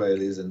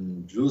non-Israelis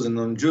and Jews and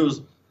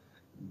non-Jews,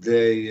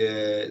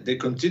 they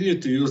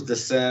continued to use the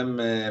same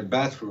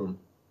bathroom.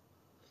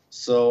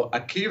 So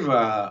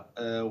Akiva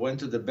went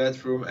to the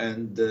bathroom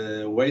and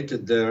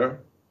waited there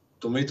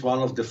to meet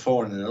one of the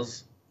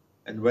foreigners.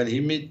 And when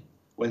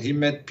he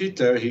met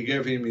Peter, he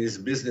gave him his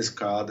business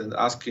card and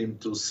asked him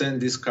to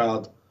send this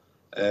card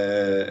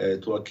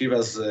to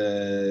Akiva's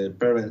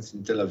parents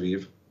in Tel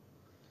Aviv.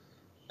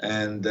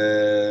 And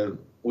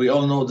we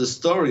all know the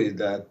story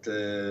that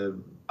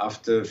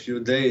after a few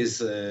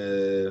days,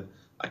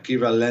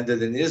 Akiva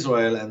landed in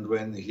Israel, and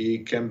when he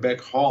came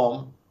back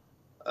home,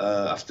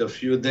 after a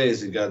few days,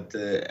 he got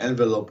the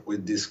envelope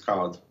with this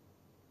card.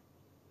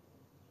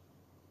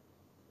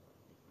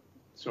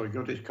 So he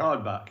got his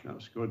card back.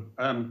 That's good.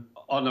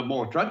 On a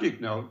more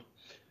tragic note,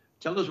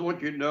 tell us what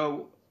you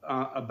know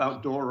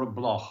about Dora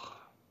Bloch.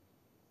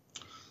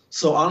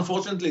 So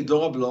unfortunately,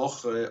 Dora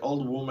Bloch, an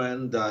old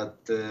woman that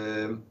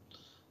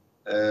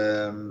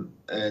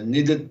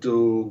needed to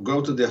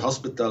go to the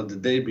hospital the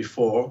day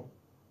before,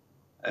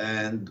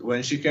 and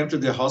when she came to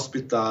the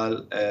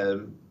hospital,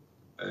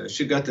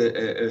 she got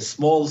a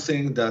small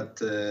thing that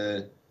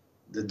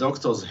the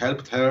doctors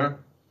helped her,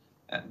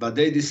 but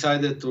they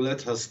decided to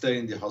let her stay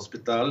in the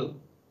hospital,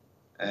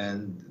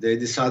 and they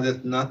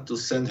decided not to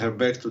send her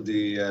back to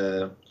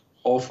the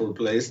awful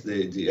place,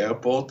 the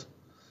airport.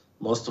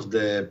 most of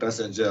the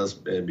passengers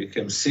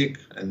became sick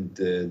and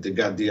they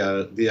got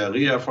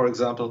diarrhea, for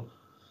example.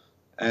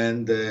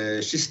 And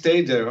she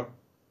stayed there.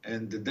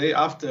 And the day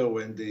after,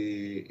 when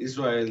the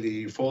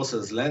Israeli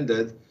forces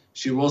landed,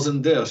 she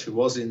wasn't there. She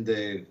was in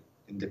the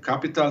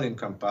capital in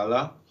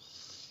Kampala,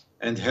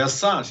 and her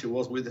son. She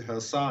was with her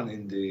son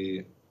in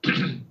the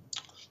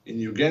in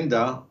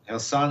Uganda. Her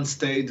son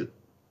stayed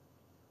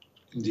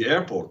in the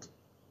airport,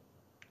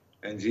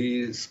 and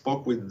he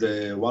spoke with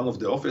one of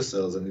the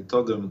officers, and he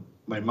told them,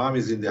 "My mom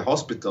is in the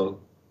hospital."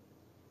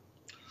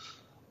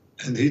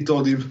 And he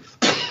told him,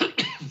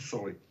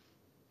 sorry,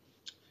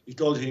 he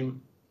told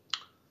him,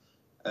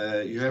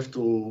 "You have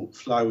to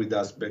fly with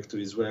us back to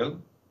Israel.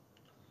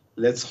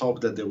 Let's hope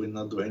that they will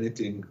not do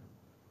anything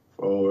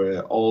for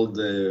all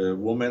the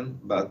women,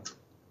 but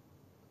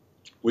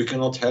we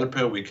cannot help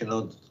her. We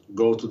cannot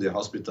go to the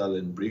hospital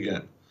and bring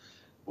her.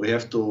 We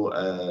have to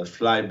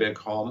fly back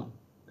home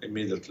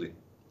immediately.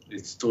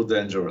 It's too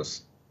dangerous."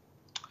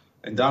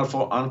 And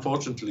therefore,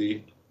 unfortunately,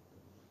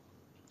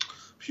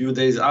 a few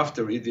days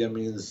after, Idi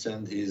Amin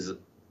sent his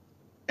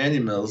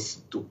animals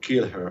to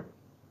kill her.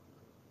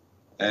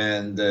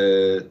 And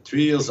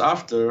 3 years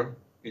after,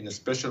 in a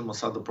special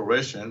Mossad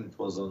operation, it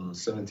was on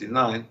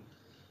 79,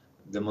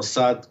 the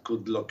Mossad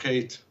could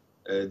locate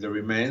the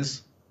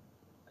remains,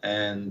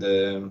 and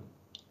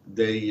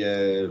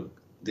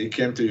they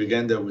came to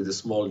Uganda with a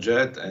small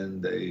jet,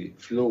 and they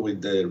flew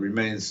with the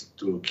remains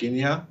to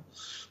Kenya.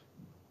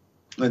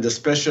 And the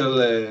special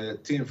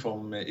team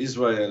from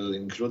Israel,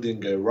 including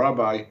a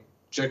rabbi,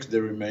 checked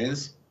the remains,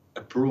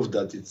 approved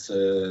that it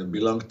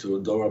belonged to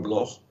Dora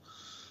Bloch,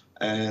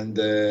 and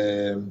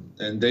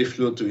they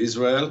flew to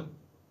Israel.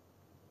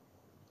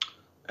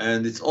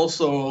 And it's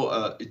also,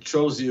 it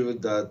shows you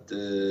that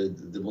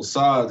the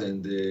Mossad and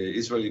the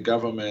Israeli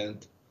government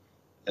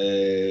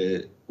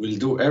will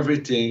do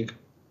everything,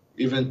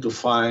 even to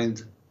find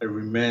a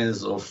remains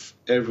of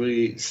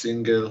every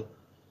single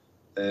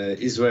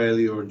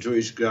Israeli or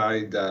Jewish guy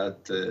that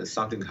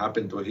something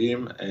happened to him,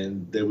 and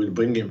they will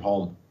bring him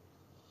home.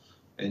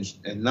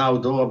 And now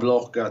Dora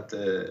Bloch got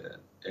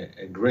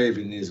a grave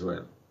in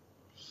Israel.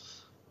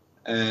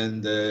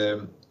 And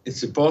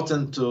it's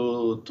important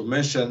to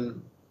mention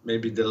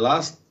maybe the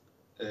last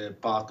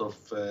part of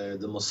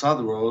the Mossad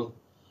role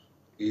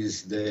is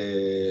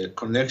the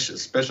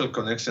special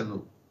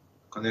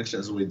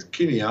connections with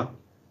Kenya.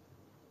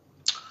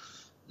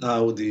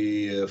 Now,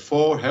 the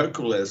 4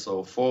 Hercules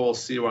or 4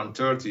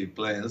 C-130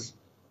 planes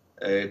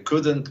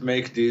couldn't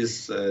make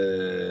this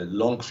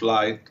long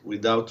flight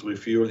without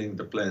refueling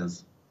the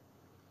planes.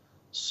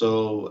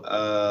 So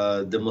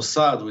the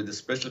Mossad, with the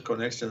special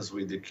connections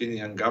with the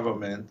Kenyan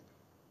government,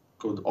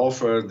 could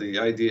offer the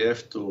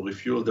IDF to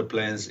refuel the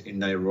planes in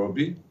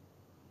Nairobi.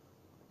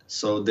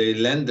 So they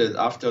landed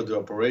after the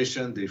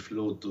operation. They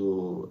flew to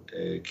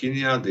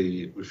Kenya, they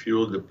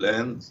refueled the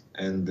planes,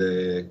 and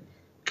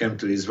came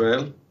to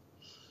Israel.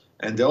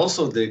 And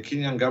also the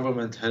Kenyan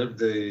government helped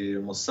the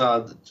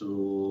Mossad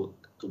to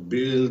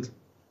build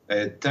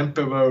a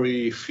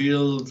temporary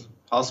field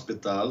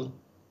hospital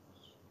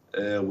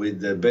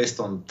based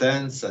on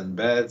tents and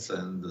beds,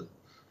 and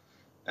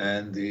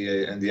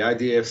the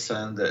IDF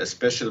sent a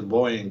special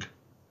Boeing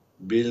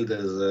built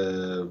as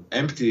an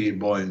empty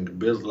Boeing,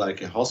 built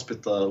like a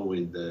hospital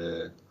with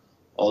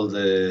all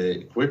the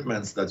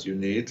equipments that you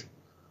need.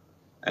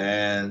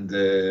 And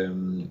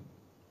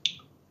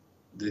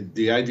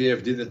the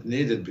IDF didn't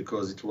need it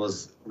because it was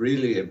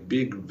really a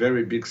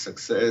very big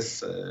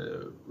success.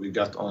 We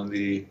got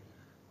only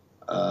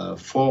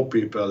 4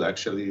 people,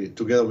 actually,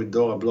 together with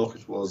Dora Bloch.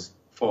 It was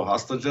 4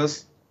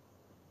 hostages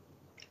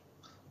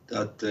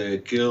that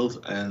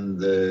killed, and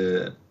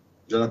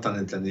Jonathan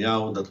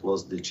Netanyahu, that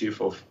was the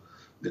chief of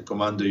the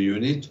commando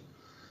unit.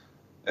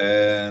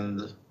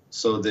 And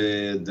so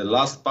the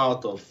last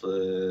part of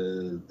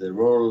the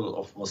role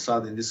of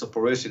Mossad in this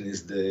operation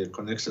is the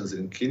connections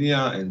in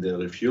Kenya and the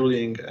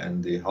refueling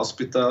and the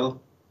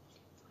hospital.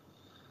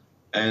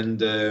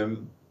 And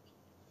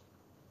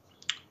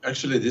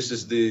actually, this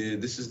is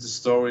the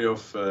story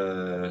of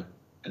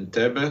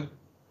Entebbe,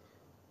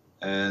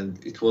 and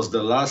it was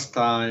the last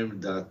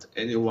time that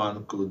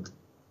anyone could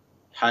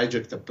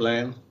hijack the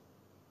plane.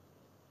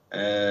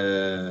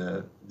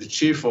 The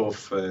chief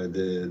of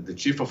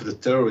the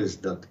terrorists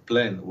that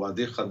planned,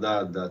 Wadi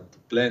Haddad, that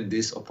planned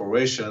this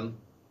operation,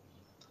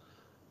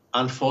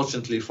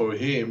 unfortunately for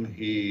him,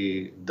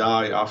 he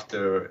died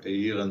after a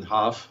year and a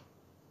half.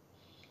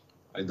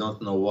 I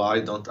don't know why,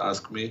 don't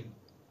ask me.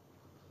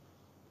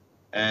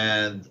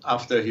 And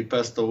after he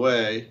passed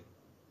away,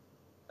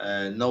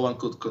 no one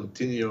could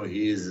continue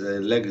his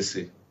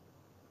legacy.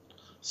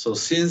 So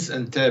since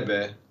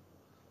Entebbe,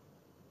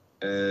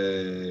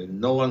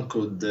 no one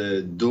could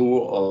do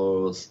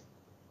or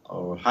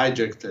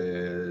hijack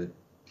the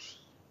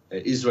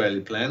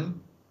Israeli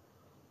plan,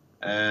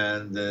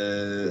 and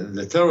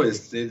the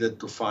terrorists needed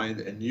to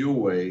find a new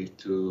way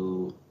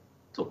to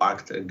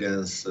act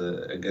against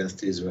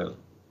Israel.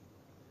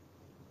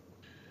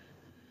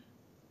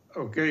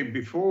 Okay,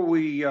 before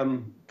we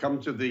come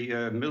to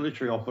the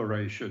military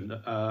operation,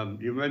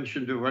 you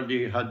mentioned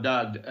already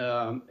Haddad.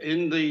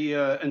 In the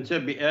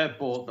Entebbe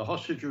airport, the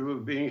hostages were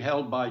being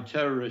held by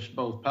terrorists,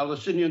 both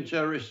Palestinian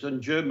terrorists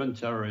and German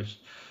terrorists.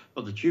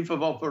 But the chief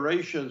of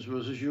operations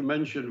was, as you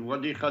mentioned,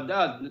 Wadi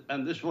Haddad,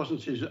 and this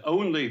wasn't his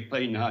only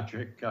plane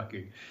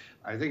hijacking.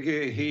 I think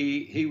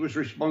he was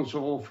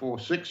responsible for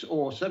 6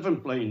 or 7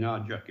 plane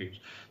hijackings.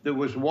 There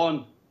was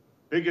one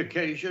big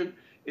occasion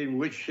in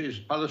which his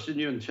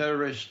Palestinian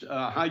terrorists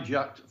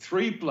hijacked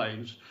 3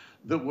 planes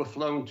that were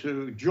flown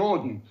to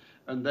Jordan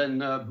and then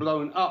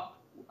blown up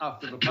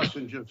after the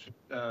passengers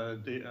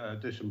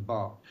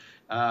disembarked.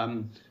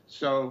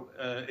 So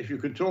if you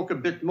could talk a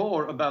bit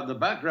more about the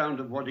background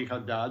of Wadi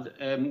Haddad,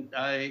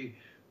 I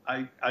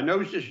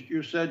noticed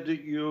you said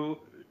that you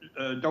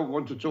don't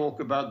want to talk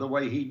about the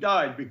way he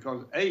died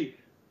because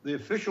the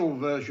official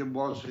version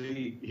was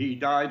he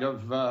died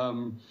of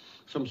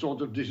some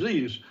sort of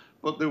disease,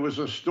 but there was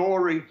a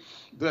story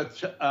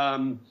that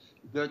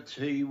that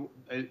he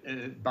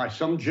by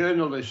some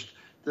journalist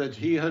that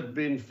he had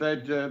been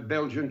fed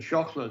Belgian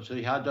chocolates.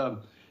 He had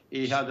a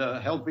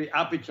healthy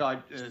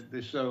appetite.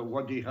 This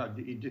what he had,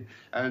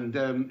 and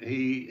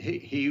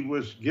he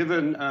was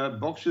given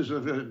boxes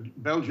of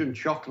Belgian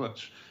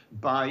chocolates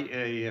by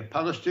a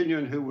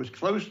Palestinian who was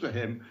close to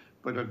him,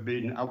 but had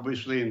been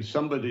obviously in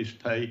somebody's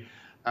pay.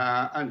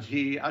 And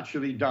he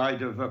actually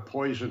died of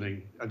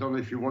poisoning. I don't know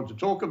if you want to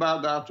talk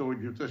about that, or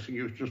you think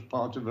he was just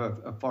part of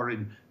a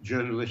foreign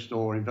journalist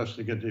or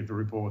investigative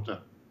reporter.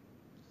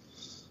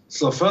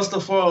 So first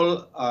of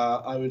all,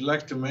 I would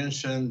like to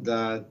mention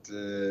that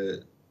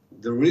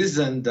the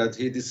reason that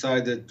he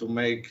decided to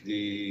hijack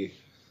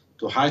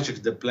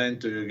the plane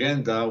to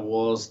Uganda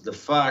was the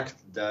fact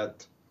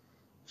that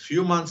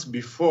few months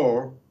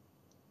before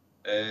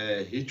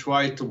he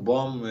tried to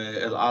bomb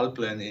El Al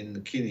plane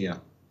in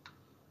Kenya.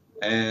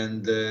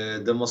 And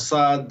the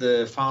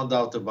Mossad found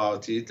out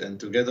about it, and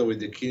together with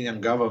the Kenyan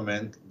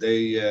government,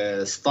 they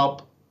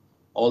stopped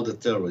all the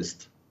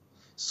terrorists.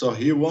 So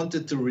he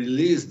wanted to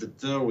release the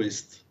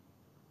terrorists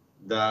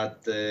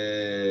that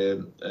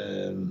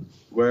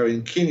were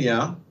in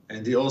Kenya,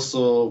 and he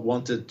also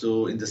wanted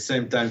to, in the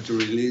same time, to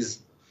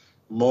release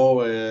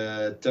more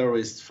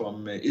terrorists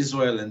from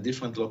Israel and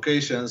different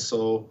locations.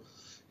 So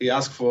he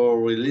asked for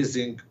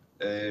releasing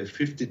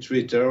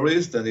 53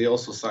 terrorists, and he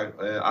also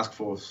asked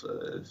for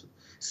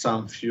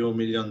some few $1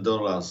 million.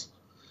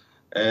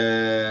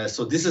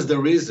 So this is the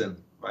reason,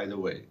 by the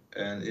way.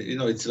 And you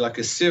know, it's like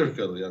a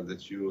circle, yeah,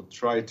 that you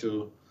try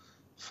to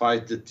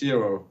fight the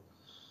terror.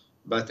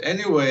 But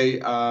anyway,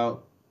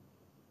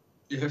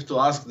 you have to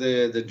ask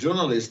the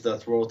journalist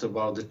that wrote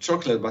about the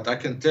chocolate. But I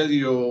can tell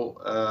you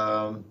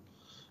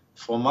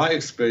from my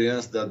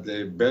experience that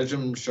the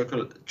Belgian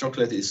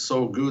chocolate is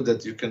so good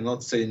that you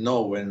cannot say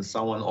no when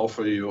someone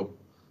offers you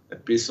a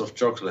piece of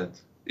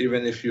chocolate,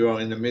 even if you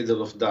are in the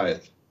middle of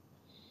diet.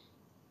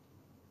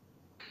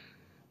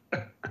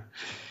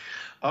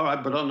 All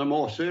right, but on a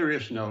more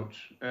serious note,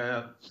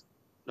 let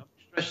me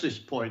stress this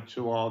point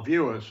to our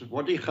viewers.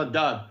 Wadi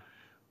Haddad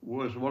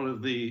was one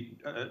of the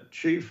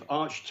chief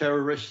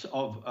arch-terrorists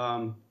of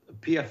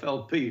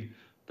PFLP,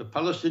 the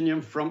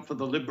Palestinian Front for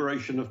the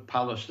Liberation of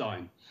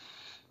Palestine.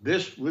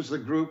 This was the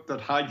group that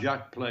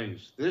hijacked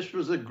planes. This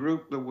was the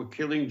group that were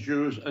killing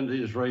Jews and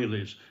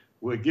Israelis.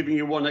 We're giving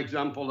you one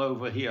example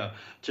over here.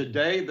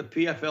 Today, the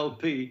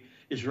PFLP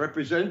is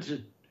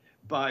represented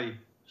by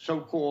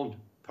so-called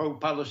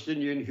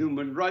pro-Palestinian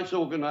human rights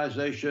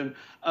organization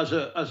as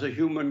a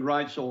human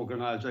rights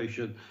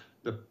organization.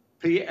 The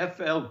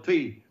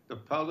PFLP, the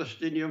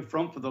Palestinian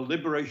Front for the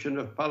Liberation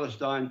of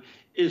Palestine,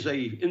 is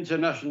an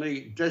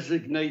internationally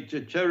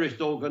designated terrorist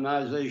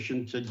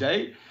organization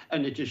today,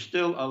 and it is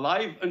still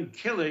alive and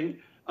killing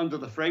under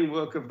the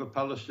framework of the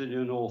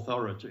Palestinian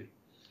Authority.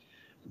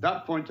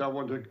 That point I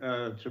want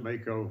to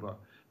make over.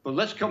 But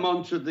let's come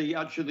on to the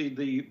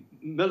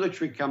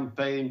military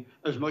campaign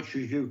as much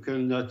as you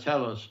can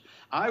tell us.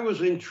 I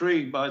was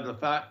intrigued by the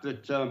fact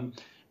that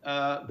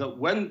that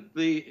when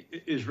the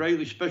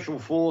Israeli special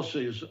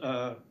forces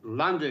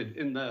landed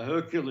in the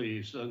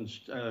Hercules and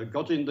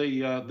got in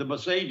the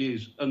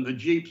Mercedes and the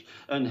Jeeps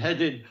and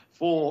headed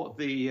for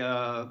the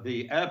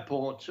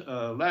airport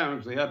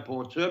lounge, the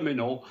airport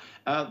terminal,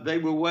 they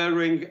were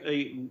wearing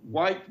a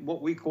white,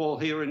 what we call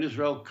here in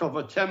Israel,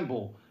 cover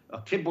tembel, a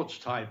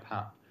kibbutz type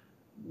hat.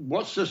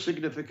 What's the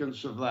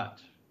significance of that?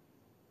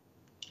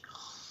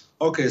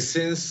 Okay,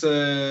 since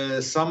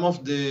some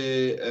of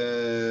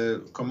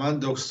the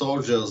commando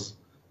soldiers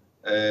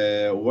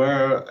came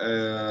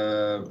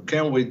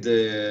with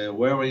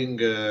wearing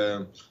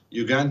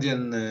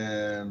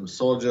Ugandan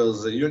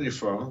soldiers'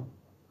 uniform,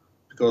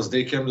 because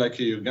they came like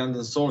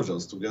Ugandan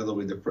soldiers together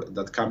with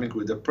that coming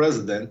with the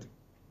president.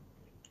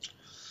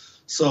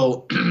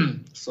 So,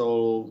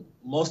 so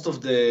most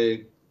of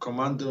the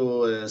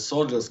commando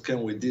soldiers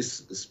came with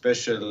this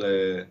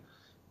special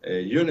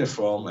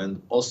uniform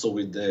and also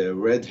with the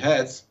red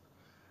hats.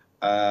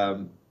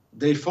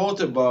 They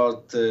thought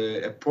about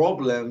a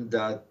problem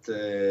that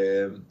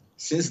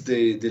since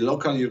the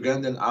local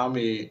Ugandan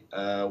army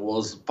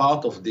was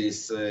part of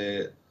this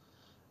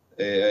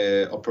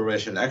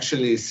operation,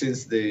 actually,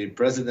 since the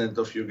president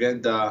of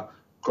Uganda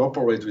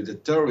cooperated with the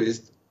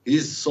terrorists,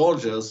 his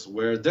soldiers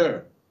were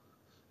there,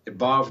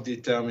 above the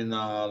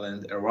terminal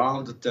and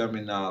around the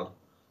terminal.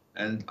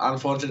 And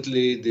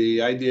unfortunately, the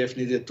IDF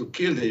needed to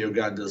kill the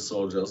Ugandan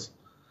soldiers.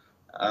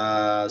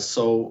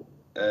 So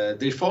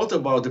they thought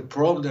about the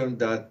problem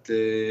that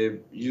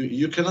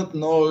you cannot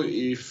know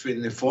if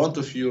in front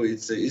of you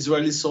it's an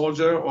Israeli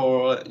soldier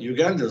or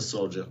Ugandan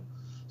soldier.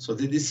 So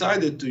they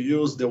decided to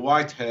use the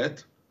white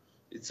hat.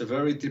 It's a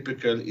very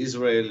typical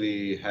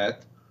Israeli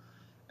hat.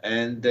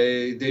 And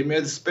they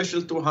made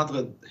special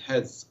 200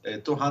 heads,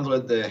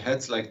 200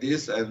 heads like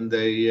this, and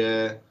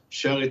they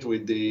share it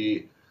with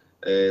the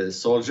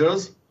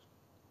soldiers.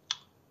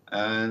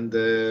 And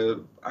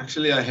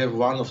actually, I have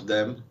one of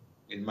them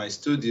in my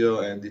studio,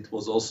 and it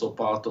was also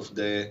part of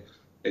the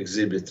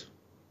exhibit.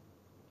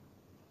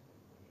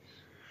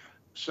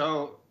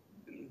 So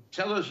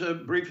tell us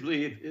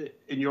briefly,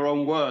 in your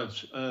own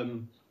words,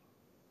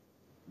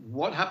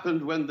 what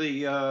happened when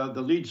the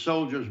lead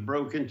soldiers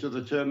broke into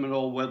the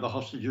terminal where the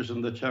hostages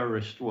and the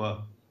terrorists were?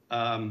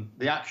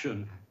 The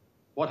action.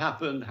 What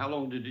happened? How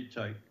long did it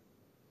take?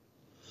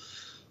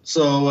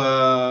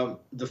 So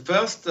the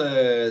first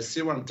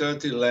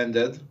C-130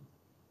 landed,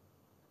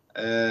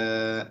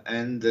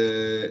 and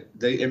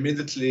they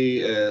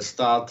immediately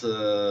start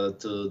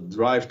to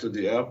drive to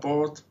the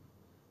airport.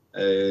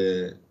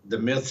 The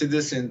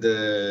Mercedes in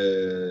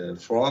the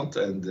front,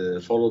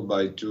 and followed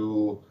by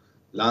two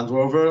Land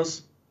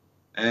Rovers.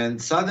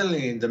 And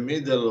suddenly, in the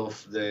middle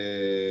of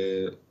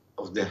the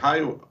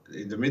highway,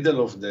 in the middle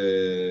of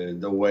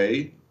the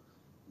way,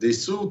 they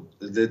saw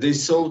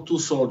two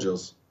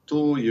soldiers,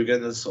 two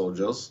Ugandan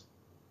soldiers,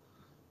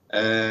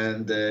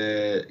 and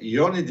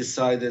Yoni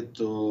decided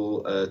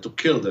to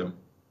kill them.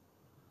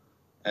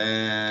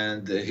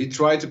 And he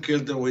tried to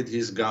kill them with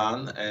his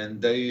gun,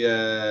 and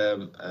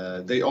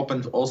they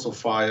opened also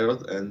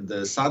fired,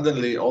 and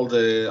suddenly all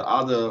the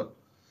other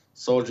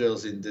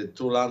soldiers in the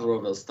two Land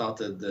Rovers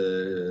started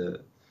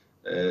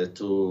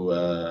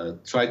to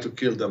try to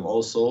kill them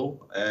also,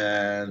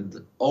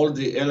 and all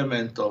the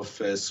element of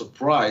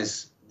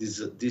surprise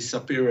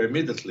disappear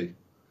immediately.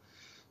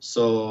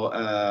 So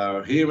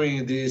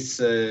hearing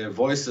these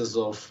voices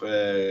of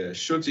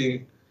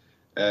shooting,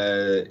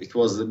 it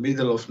was the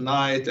middle of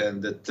night,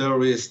 and the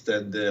terrorists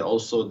and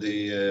also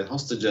the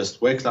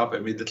hostages waked up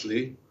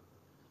immediately,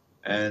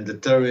 and the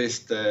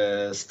terrorists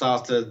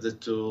started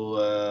to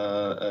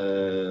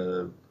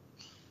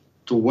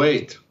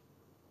wait.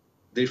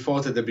 They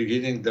thought at the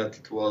beginning that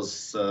it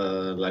was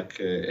like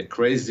a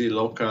crazy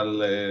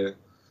local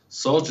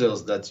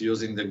soldiers that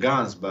using the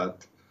guns,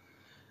 but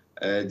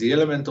the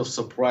element of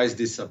surprise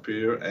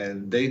disappeared,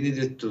 and they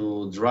needed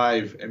to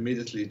drive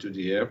immediately to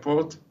the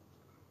airport.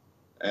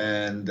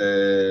 And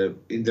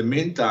in the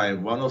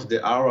meantime, one of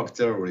the Arab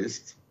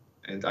terrorists,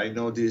 and I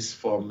know this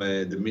from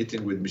the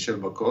meeting with Michel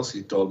Bakos,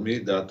 he told me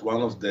that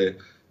one of the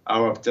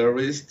Arab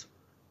terrorists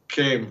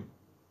came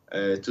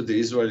to the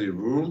Israeli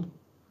room,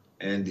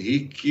 and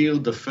he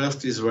killed the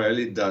first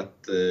Israeli that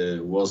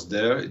was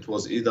there. It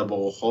was Ida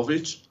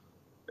Borochovich,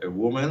 a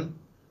woman,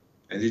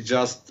 and he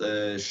just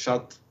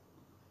shot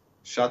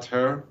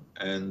her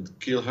and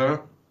killed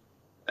her.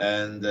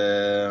 And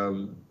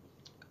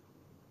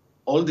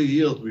all the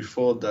years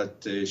before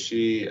that,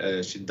 she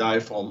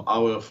died from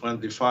our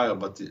friendly fire,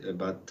 but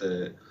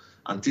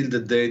until the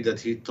day that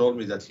he told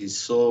me that he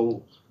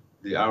saw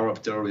the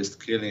Arab terrorist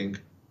killing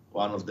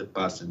one of the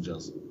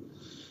passengers.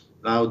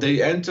 Now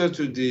they entered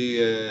to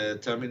the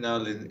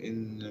terminal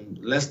in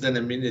less than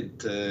a minute.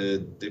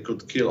 They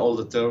could kill all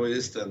the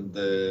terrorists and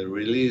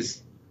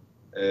release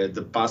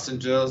the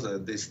passengers,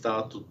 and they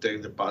start to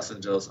take the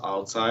passengers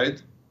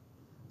outside.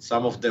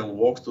 Some of them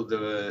walked to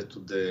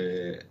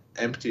the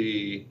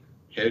empty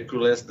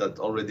Hercules that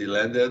already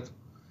landed.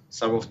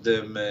 Some of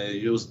them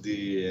used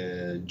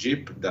the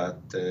jeep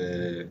that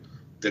the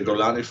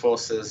Golani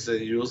forces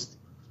used,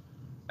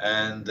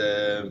 and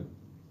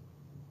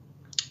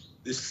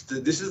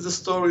this is the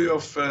story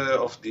of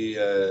the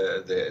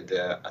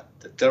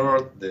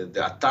terror,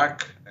 the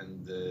attack,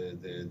 and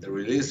the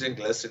releasing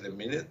less than a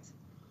minute.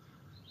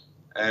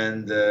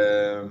 And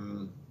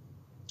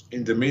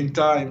in the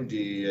meantime,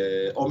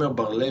 the Omer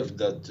Bar-Lev,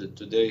 that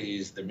today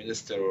is the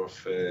Minister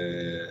of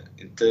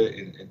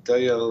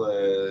Interior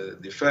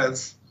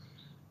Defense,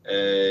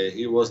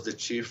 he was the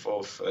chief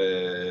of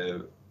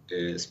a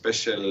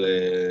special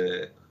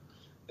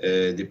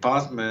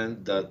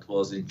department that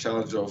was in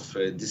charge of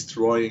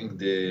destroying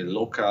the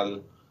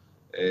local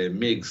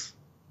MiGs,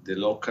 the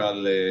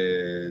local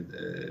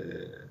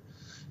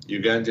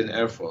Ugandan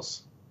Air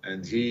Force.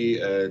 And he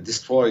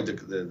destroyed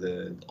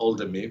all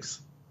the MiGs.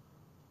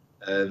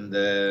 And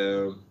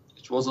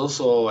it was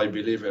also, I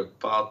believe, a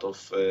part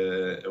of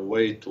a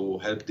way to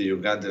help the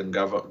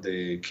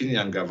the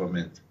Kenyan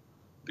government,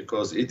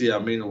 because Idi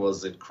Amin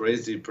was a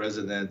crazy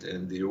president,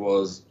 and he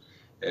was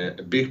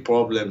a big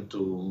problem to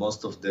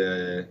most of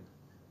the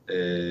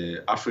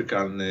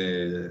African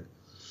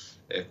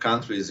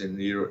countries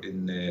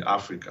in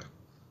Africa.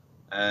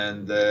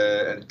 And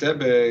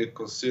Entebbe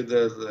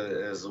considered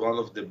as one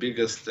of the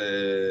biggest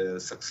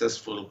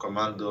successful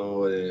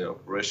commando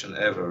operation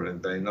ever.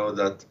 And I know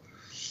that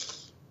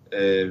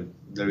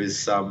there is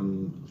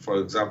some,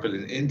 for example,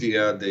 in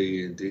India,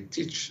 they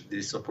teach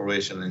this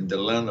operation and they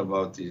learn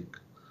about it.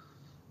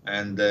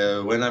 And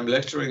when I'm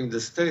lecturing in the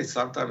States,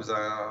 sometimes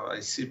I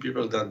see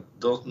people that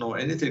don't know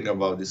anything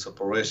about this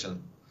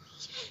operation.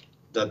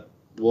 That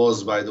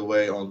was, by the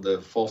way, on the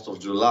 4th of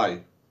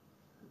July,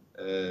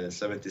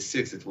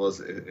 76. It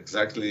was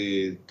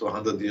exactly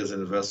 200 years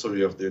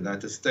anniversary of the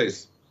United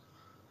States.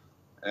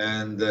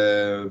 And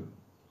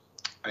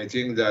I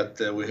think that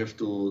we have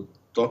to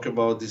talk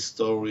about this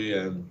story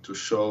and to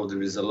show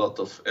there is a lot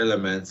of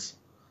elements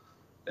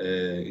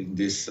in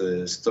this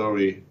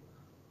story,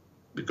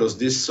 because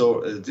this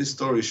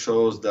story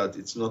shows that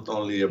it's not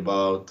only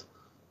about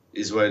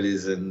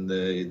Israelis and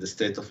the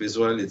state of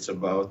Israel, it's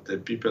about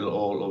people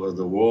all over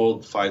the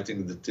world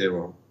fighting the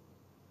terror.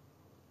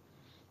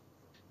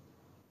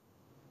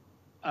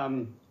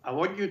 I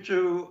want you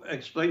to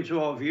explain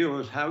to our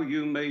viewers how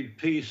you made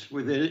peace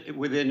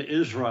within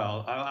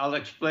Israel. I'll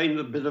explain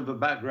a bit of a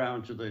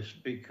background to this,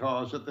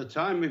 because at the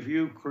time of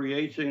you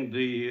creating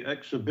the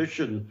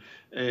exhibition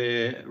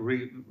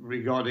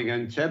regarding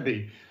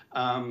Entebbe,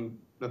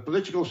 the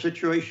political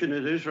situation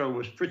in Israel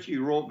was pretty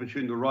raw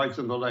between the right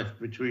and the left,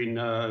 between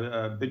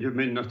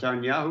Benjamin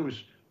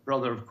Netanyahu's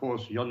brother, of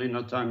course, Yoni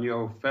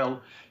Netanyahu,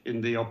 fell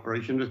in the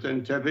operation at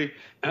Entebbe,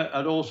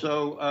 and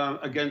also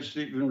against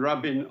Stephen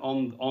Rabin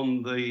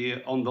on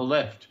the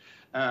left.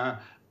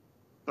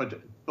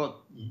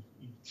 But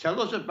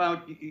tell us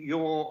about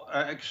your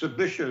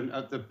exhibition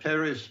at the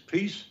Paris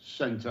Peace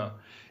Center,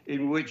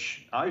 in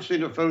which I've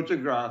seen a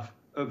photograph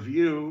of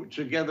you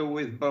together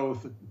with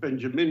both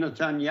Benjamin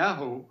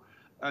Netanyahu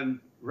and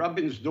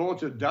Rabin's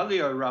daughter,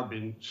 Dalia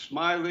Rabin,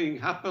 smiling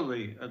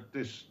happily at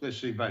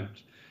this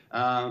event.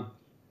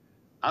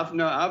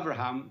 Avner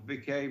Abraham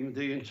became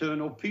the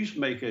internal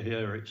peacemaker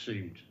here, it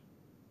seemed.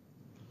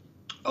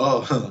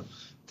 Oh,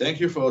 thank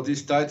you for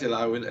this title.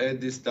 I will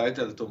add this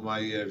title to my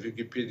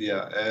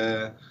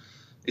Wikipedia.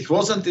 It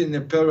wasn't in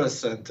the Paris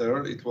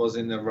Center, it was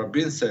in the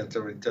Rabin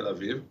Center in Tel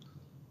Aviv.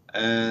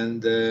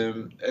 And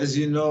as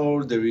you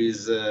know, there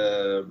is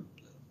the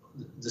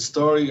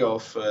story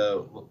of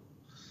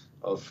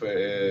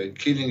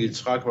killing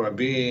Yitzhak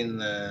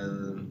Rabin,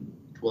 and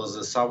it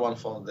was someone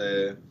from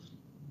the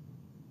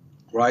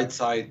right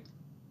side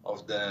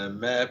of the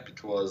map.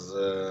 It was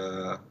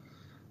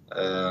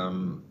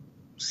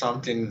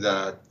something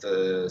that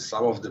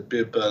some of the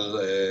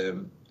people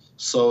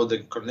saw the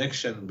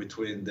connection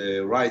between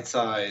the right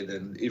side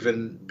and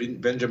even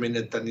Benjamin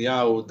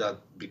Netanyahu that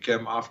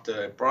became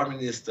after a prime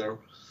minister.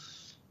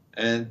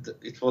 And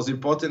it was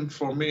important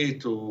for me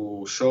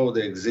to show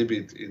the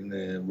exhibit in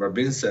the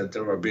Rabin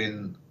Center.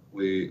 Rabin,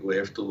 we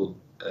have to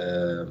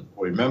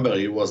remember,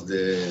 he was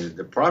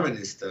the prime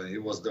minister. He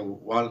was the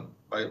one,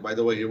 by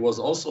the way, he was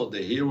also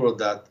the hero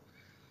that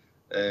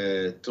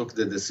took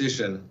the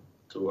decision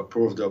to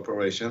approve the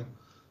operation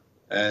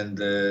and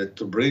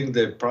to bring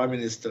the Prime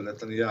Minister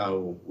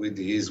Netanyahu with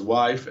his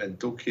wife and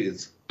 2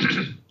 kids.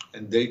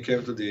 And they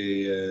came to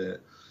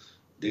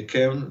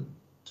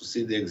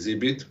see the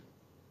exhibit.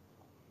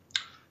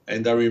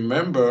 And I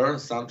remember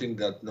something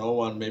that no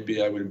one,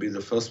 maybe I will be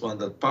the first one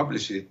that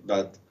published it,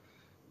 but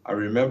I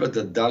remember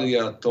that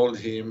Dalia told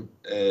him,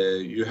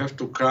 you have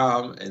to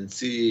come and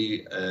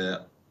see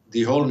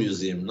the whole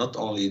museum, not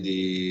only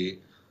the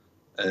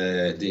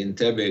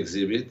Entebbe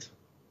exhibit.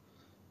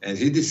 And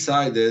he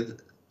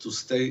decided to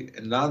stay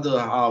another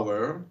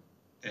hour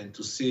and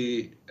to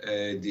see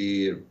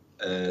the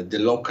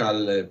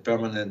local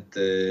permanent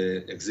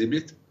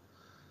exhibit.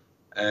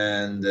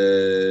 And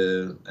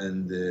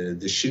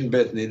the Shin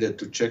Bet needed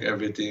to check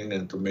everything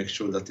and to make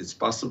sure that it's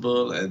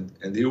possible.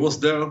 And he was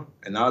there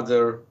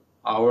another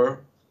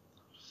hour.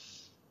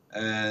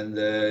 And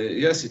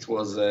yes, it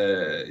was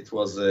a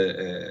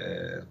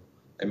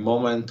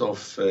moment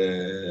of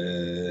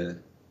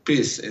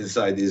peace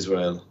inside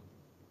Israel.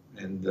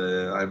 And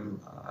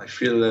I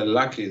feel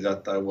lucky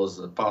that I was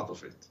a part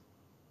of it.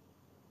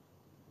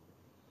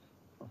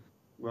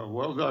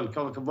 Well done,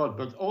 Kol Hakavod.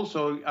 But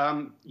also,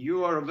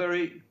 you are a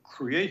very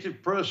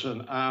creative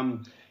person.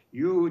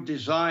 You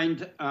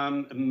designed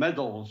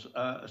medals,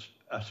 a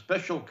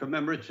special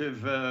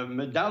commemorative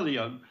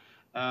medallion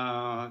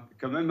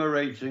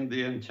commemorating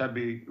the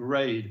Entebbe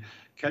raid.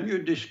 Can you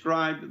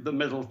describe the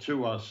medal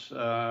to us?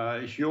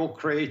 It's your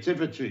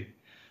creativity.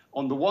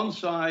 On the one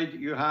side,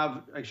 you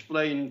have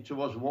explained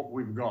to us what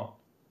we've got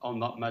on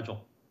that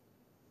medal.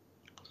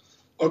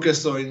 Okay,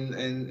 so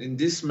in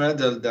this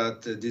medal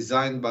that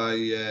designed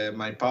by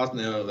my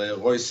partner,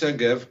 Roy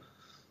Segev,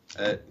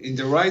 in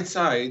the right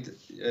side,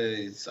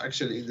 it's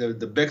actually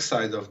the back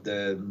side of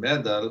the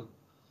medal,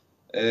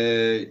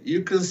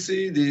 you can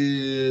see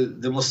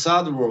the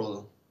Mossad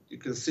role. You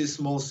can see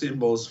small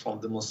symbols from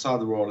the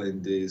Mossad role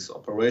in this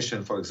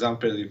operation. For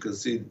example, you can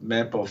see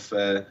map of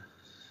the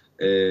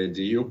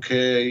UK,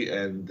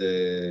 and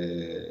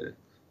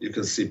you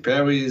can see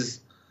Paris.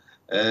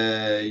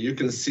 You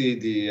can see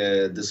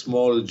the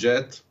small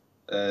jet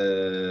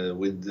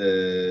with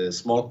the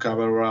small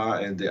camera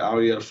and the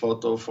aerial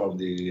photo from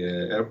the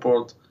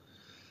airport.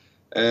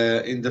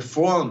 In the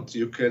front,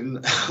 you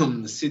can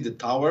see the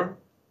tower,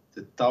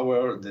 the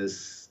tower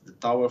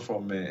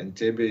from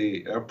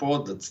Entebbe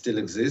airport that still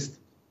exists.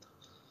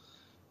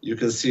 You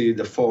can see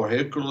the 4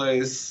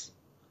 Hercules,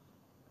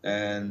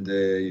 and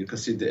you can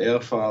see the Air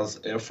France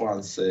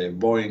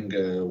Boeing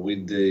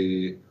with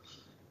the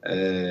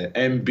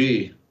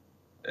MB.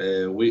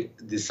 We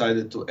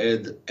decided to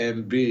add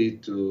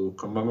MB to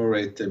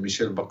commemorate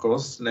Michel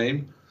Bacot's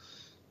name.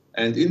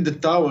 And in the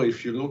tower,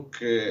 if you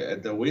look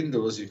at the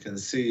windows, you can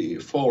see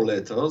 4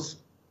 letters.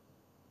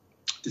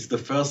 It's the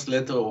first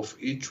letter of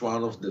each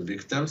one of the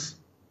victims: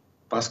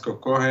 Pascal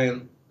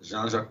Cohen,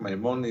 Jean-Jacques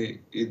Maimoni,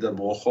 Ida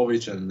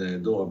Brochovich,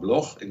 and Dora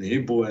Bloch, in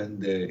Hebrew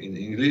and in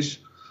English.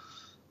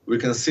 We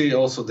can see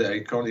also the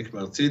iconic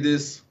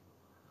Mercedes,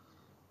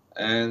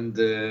 and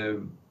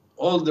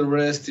all the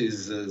rest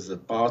is a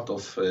part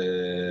of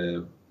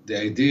the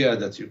idea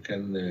that you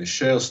can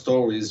share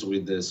stories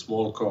with the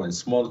small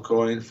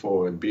coin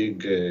for a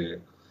big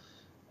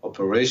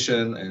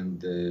operation,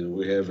 and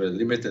we have a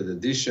limited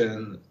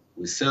edition.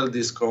 We sell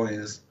these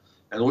coins,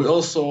 and we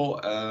also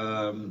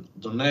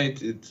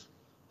donate it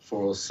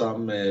for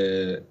some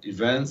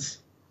events,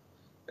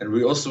 and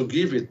we also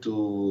give it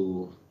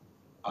to,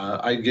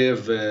 I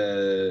gave,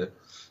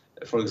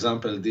 for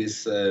example,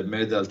 this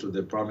medal to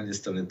the Prime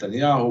Minister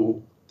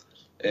Netanyahu.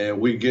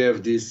 We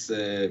gave this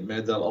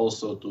medal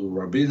also to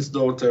Rabin's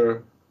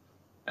daughter,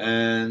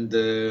 and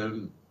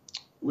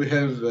we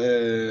have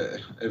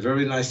a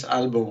very nice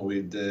album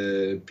with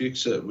the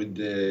picture with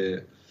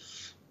the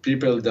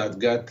people that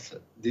got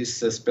this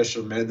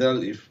special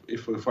medal,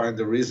 if we find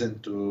a reason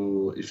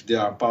to, if they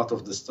are part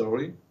of the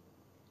story.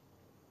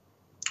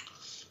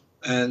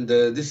 And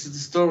this is the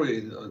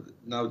story.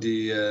 Now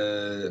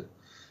you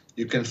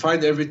can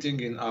find everything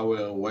in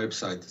our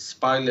website,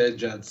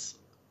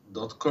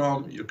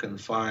 spylegends.com. You can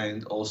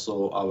find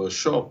also our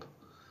shop.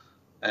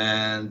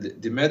 And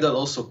the medal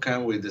also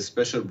came with a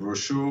special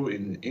brochure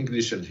in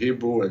English and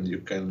Hebrew, and you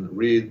can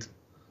read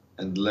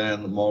and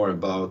learn more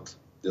about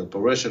the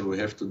operation. We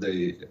have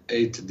today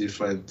 8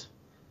 different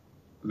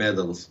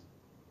medals.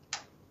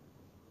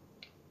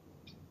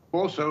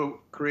 Also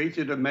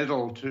created a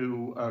medal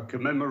to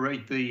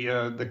commemorate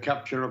the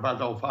capture of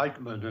Adolf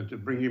Eichmann and to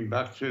bring him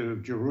back to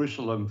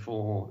Jerusalem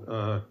for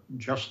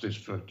justice,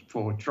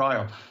 for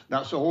trial.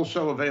 That's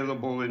also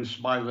available in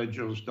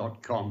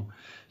spylegends.com.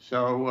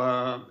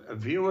 So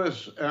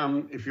viewers,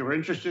 if you're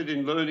interested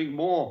in learning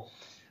more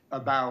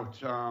about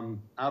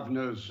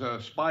Avner's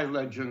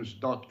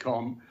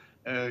spylegends.com,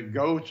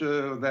 go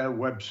to their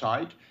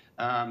website.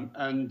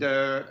 And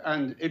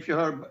if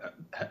you're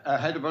a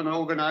head of an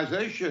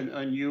organization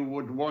and you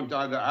would want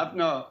either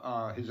Avner,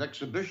 his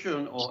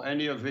exhibition, or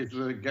any of his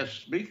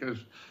guest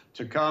speakers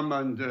to come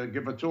and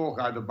give a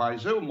talk either by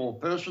Zoom or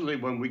personally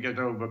when we get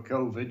over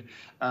COVID,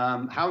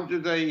 how do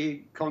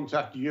they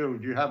contact you?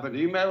 Do you have an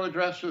email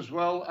address as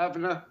well,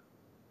 Avner?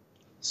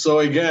 So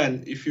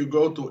again, if you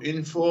go to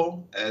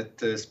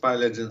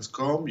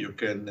info@spylegends.com, you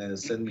can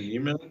send me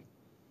email.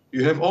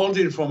 You have all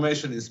the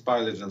information in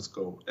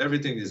spylegends.com.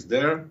 Everything is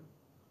there.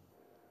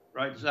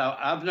 Right, so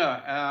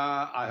Avner,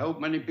 I hope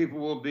many people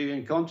will be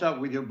in contact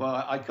with you,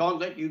 but I can't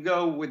let you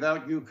go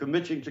without you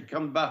committing to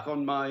come back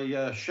on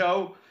my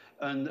show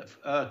and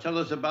tell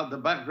us about the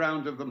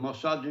background of the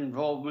Mossad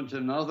involvement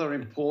in another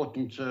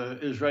important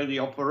Israeli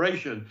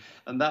operation,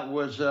 and that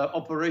was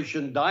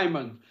Operation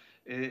Diamond,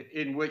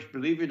 in which,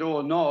 believe it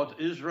or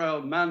not,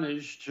 Israel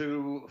managed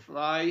to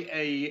fly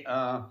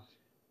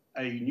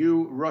a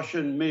new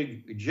Russian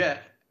MiG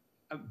jet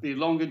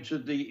belonging to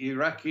the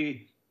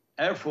Iraqi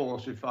Air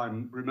Force, if I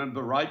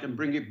remember right, and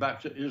bring it back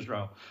to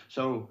Israel.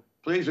 So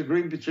please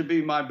agree to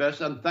be my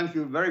best, and thank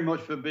you very much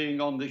for being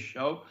on this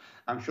show.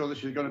 I'm sure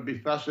this is going to be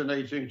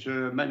fascinating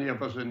to many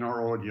of us in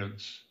our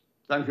audience.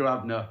 Thank you,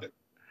 Avner.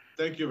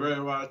 Thank you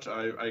very much.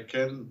 I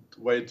can't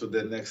wait to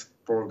the next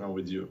program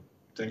with you.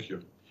 Thank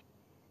you.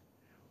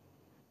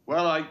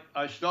 Well,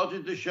 I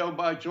started the show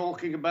by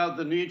talking about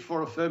the need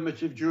for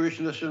affirmative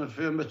Jewishness and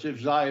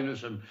affirmative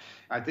Zionism.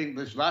 I think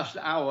this last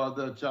hour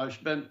that I've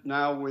spent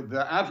now with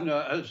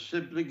Avner has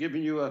simply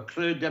given you a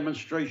clear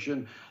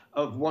demonstration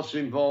of what's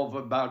involved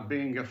about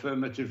being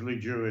affirmatively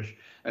Jewish,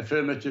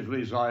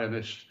 affirmatively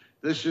Zionist.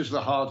 This is the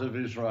heart of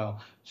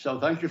Israel. So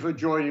thank you for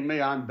joining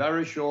me. I'm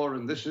Barry Shaw,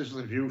 and this is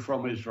The View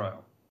from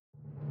Israel.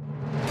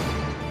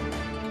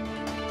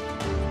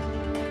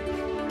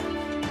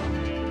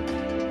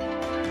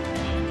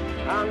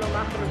 אנו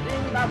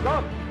מכריזים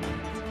בזאת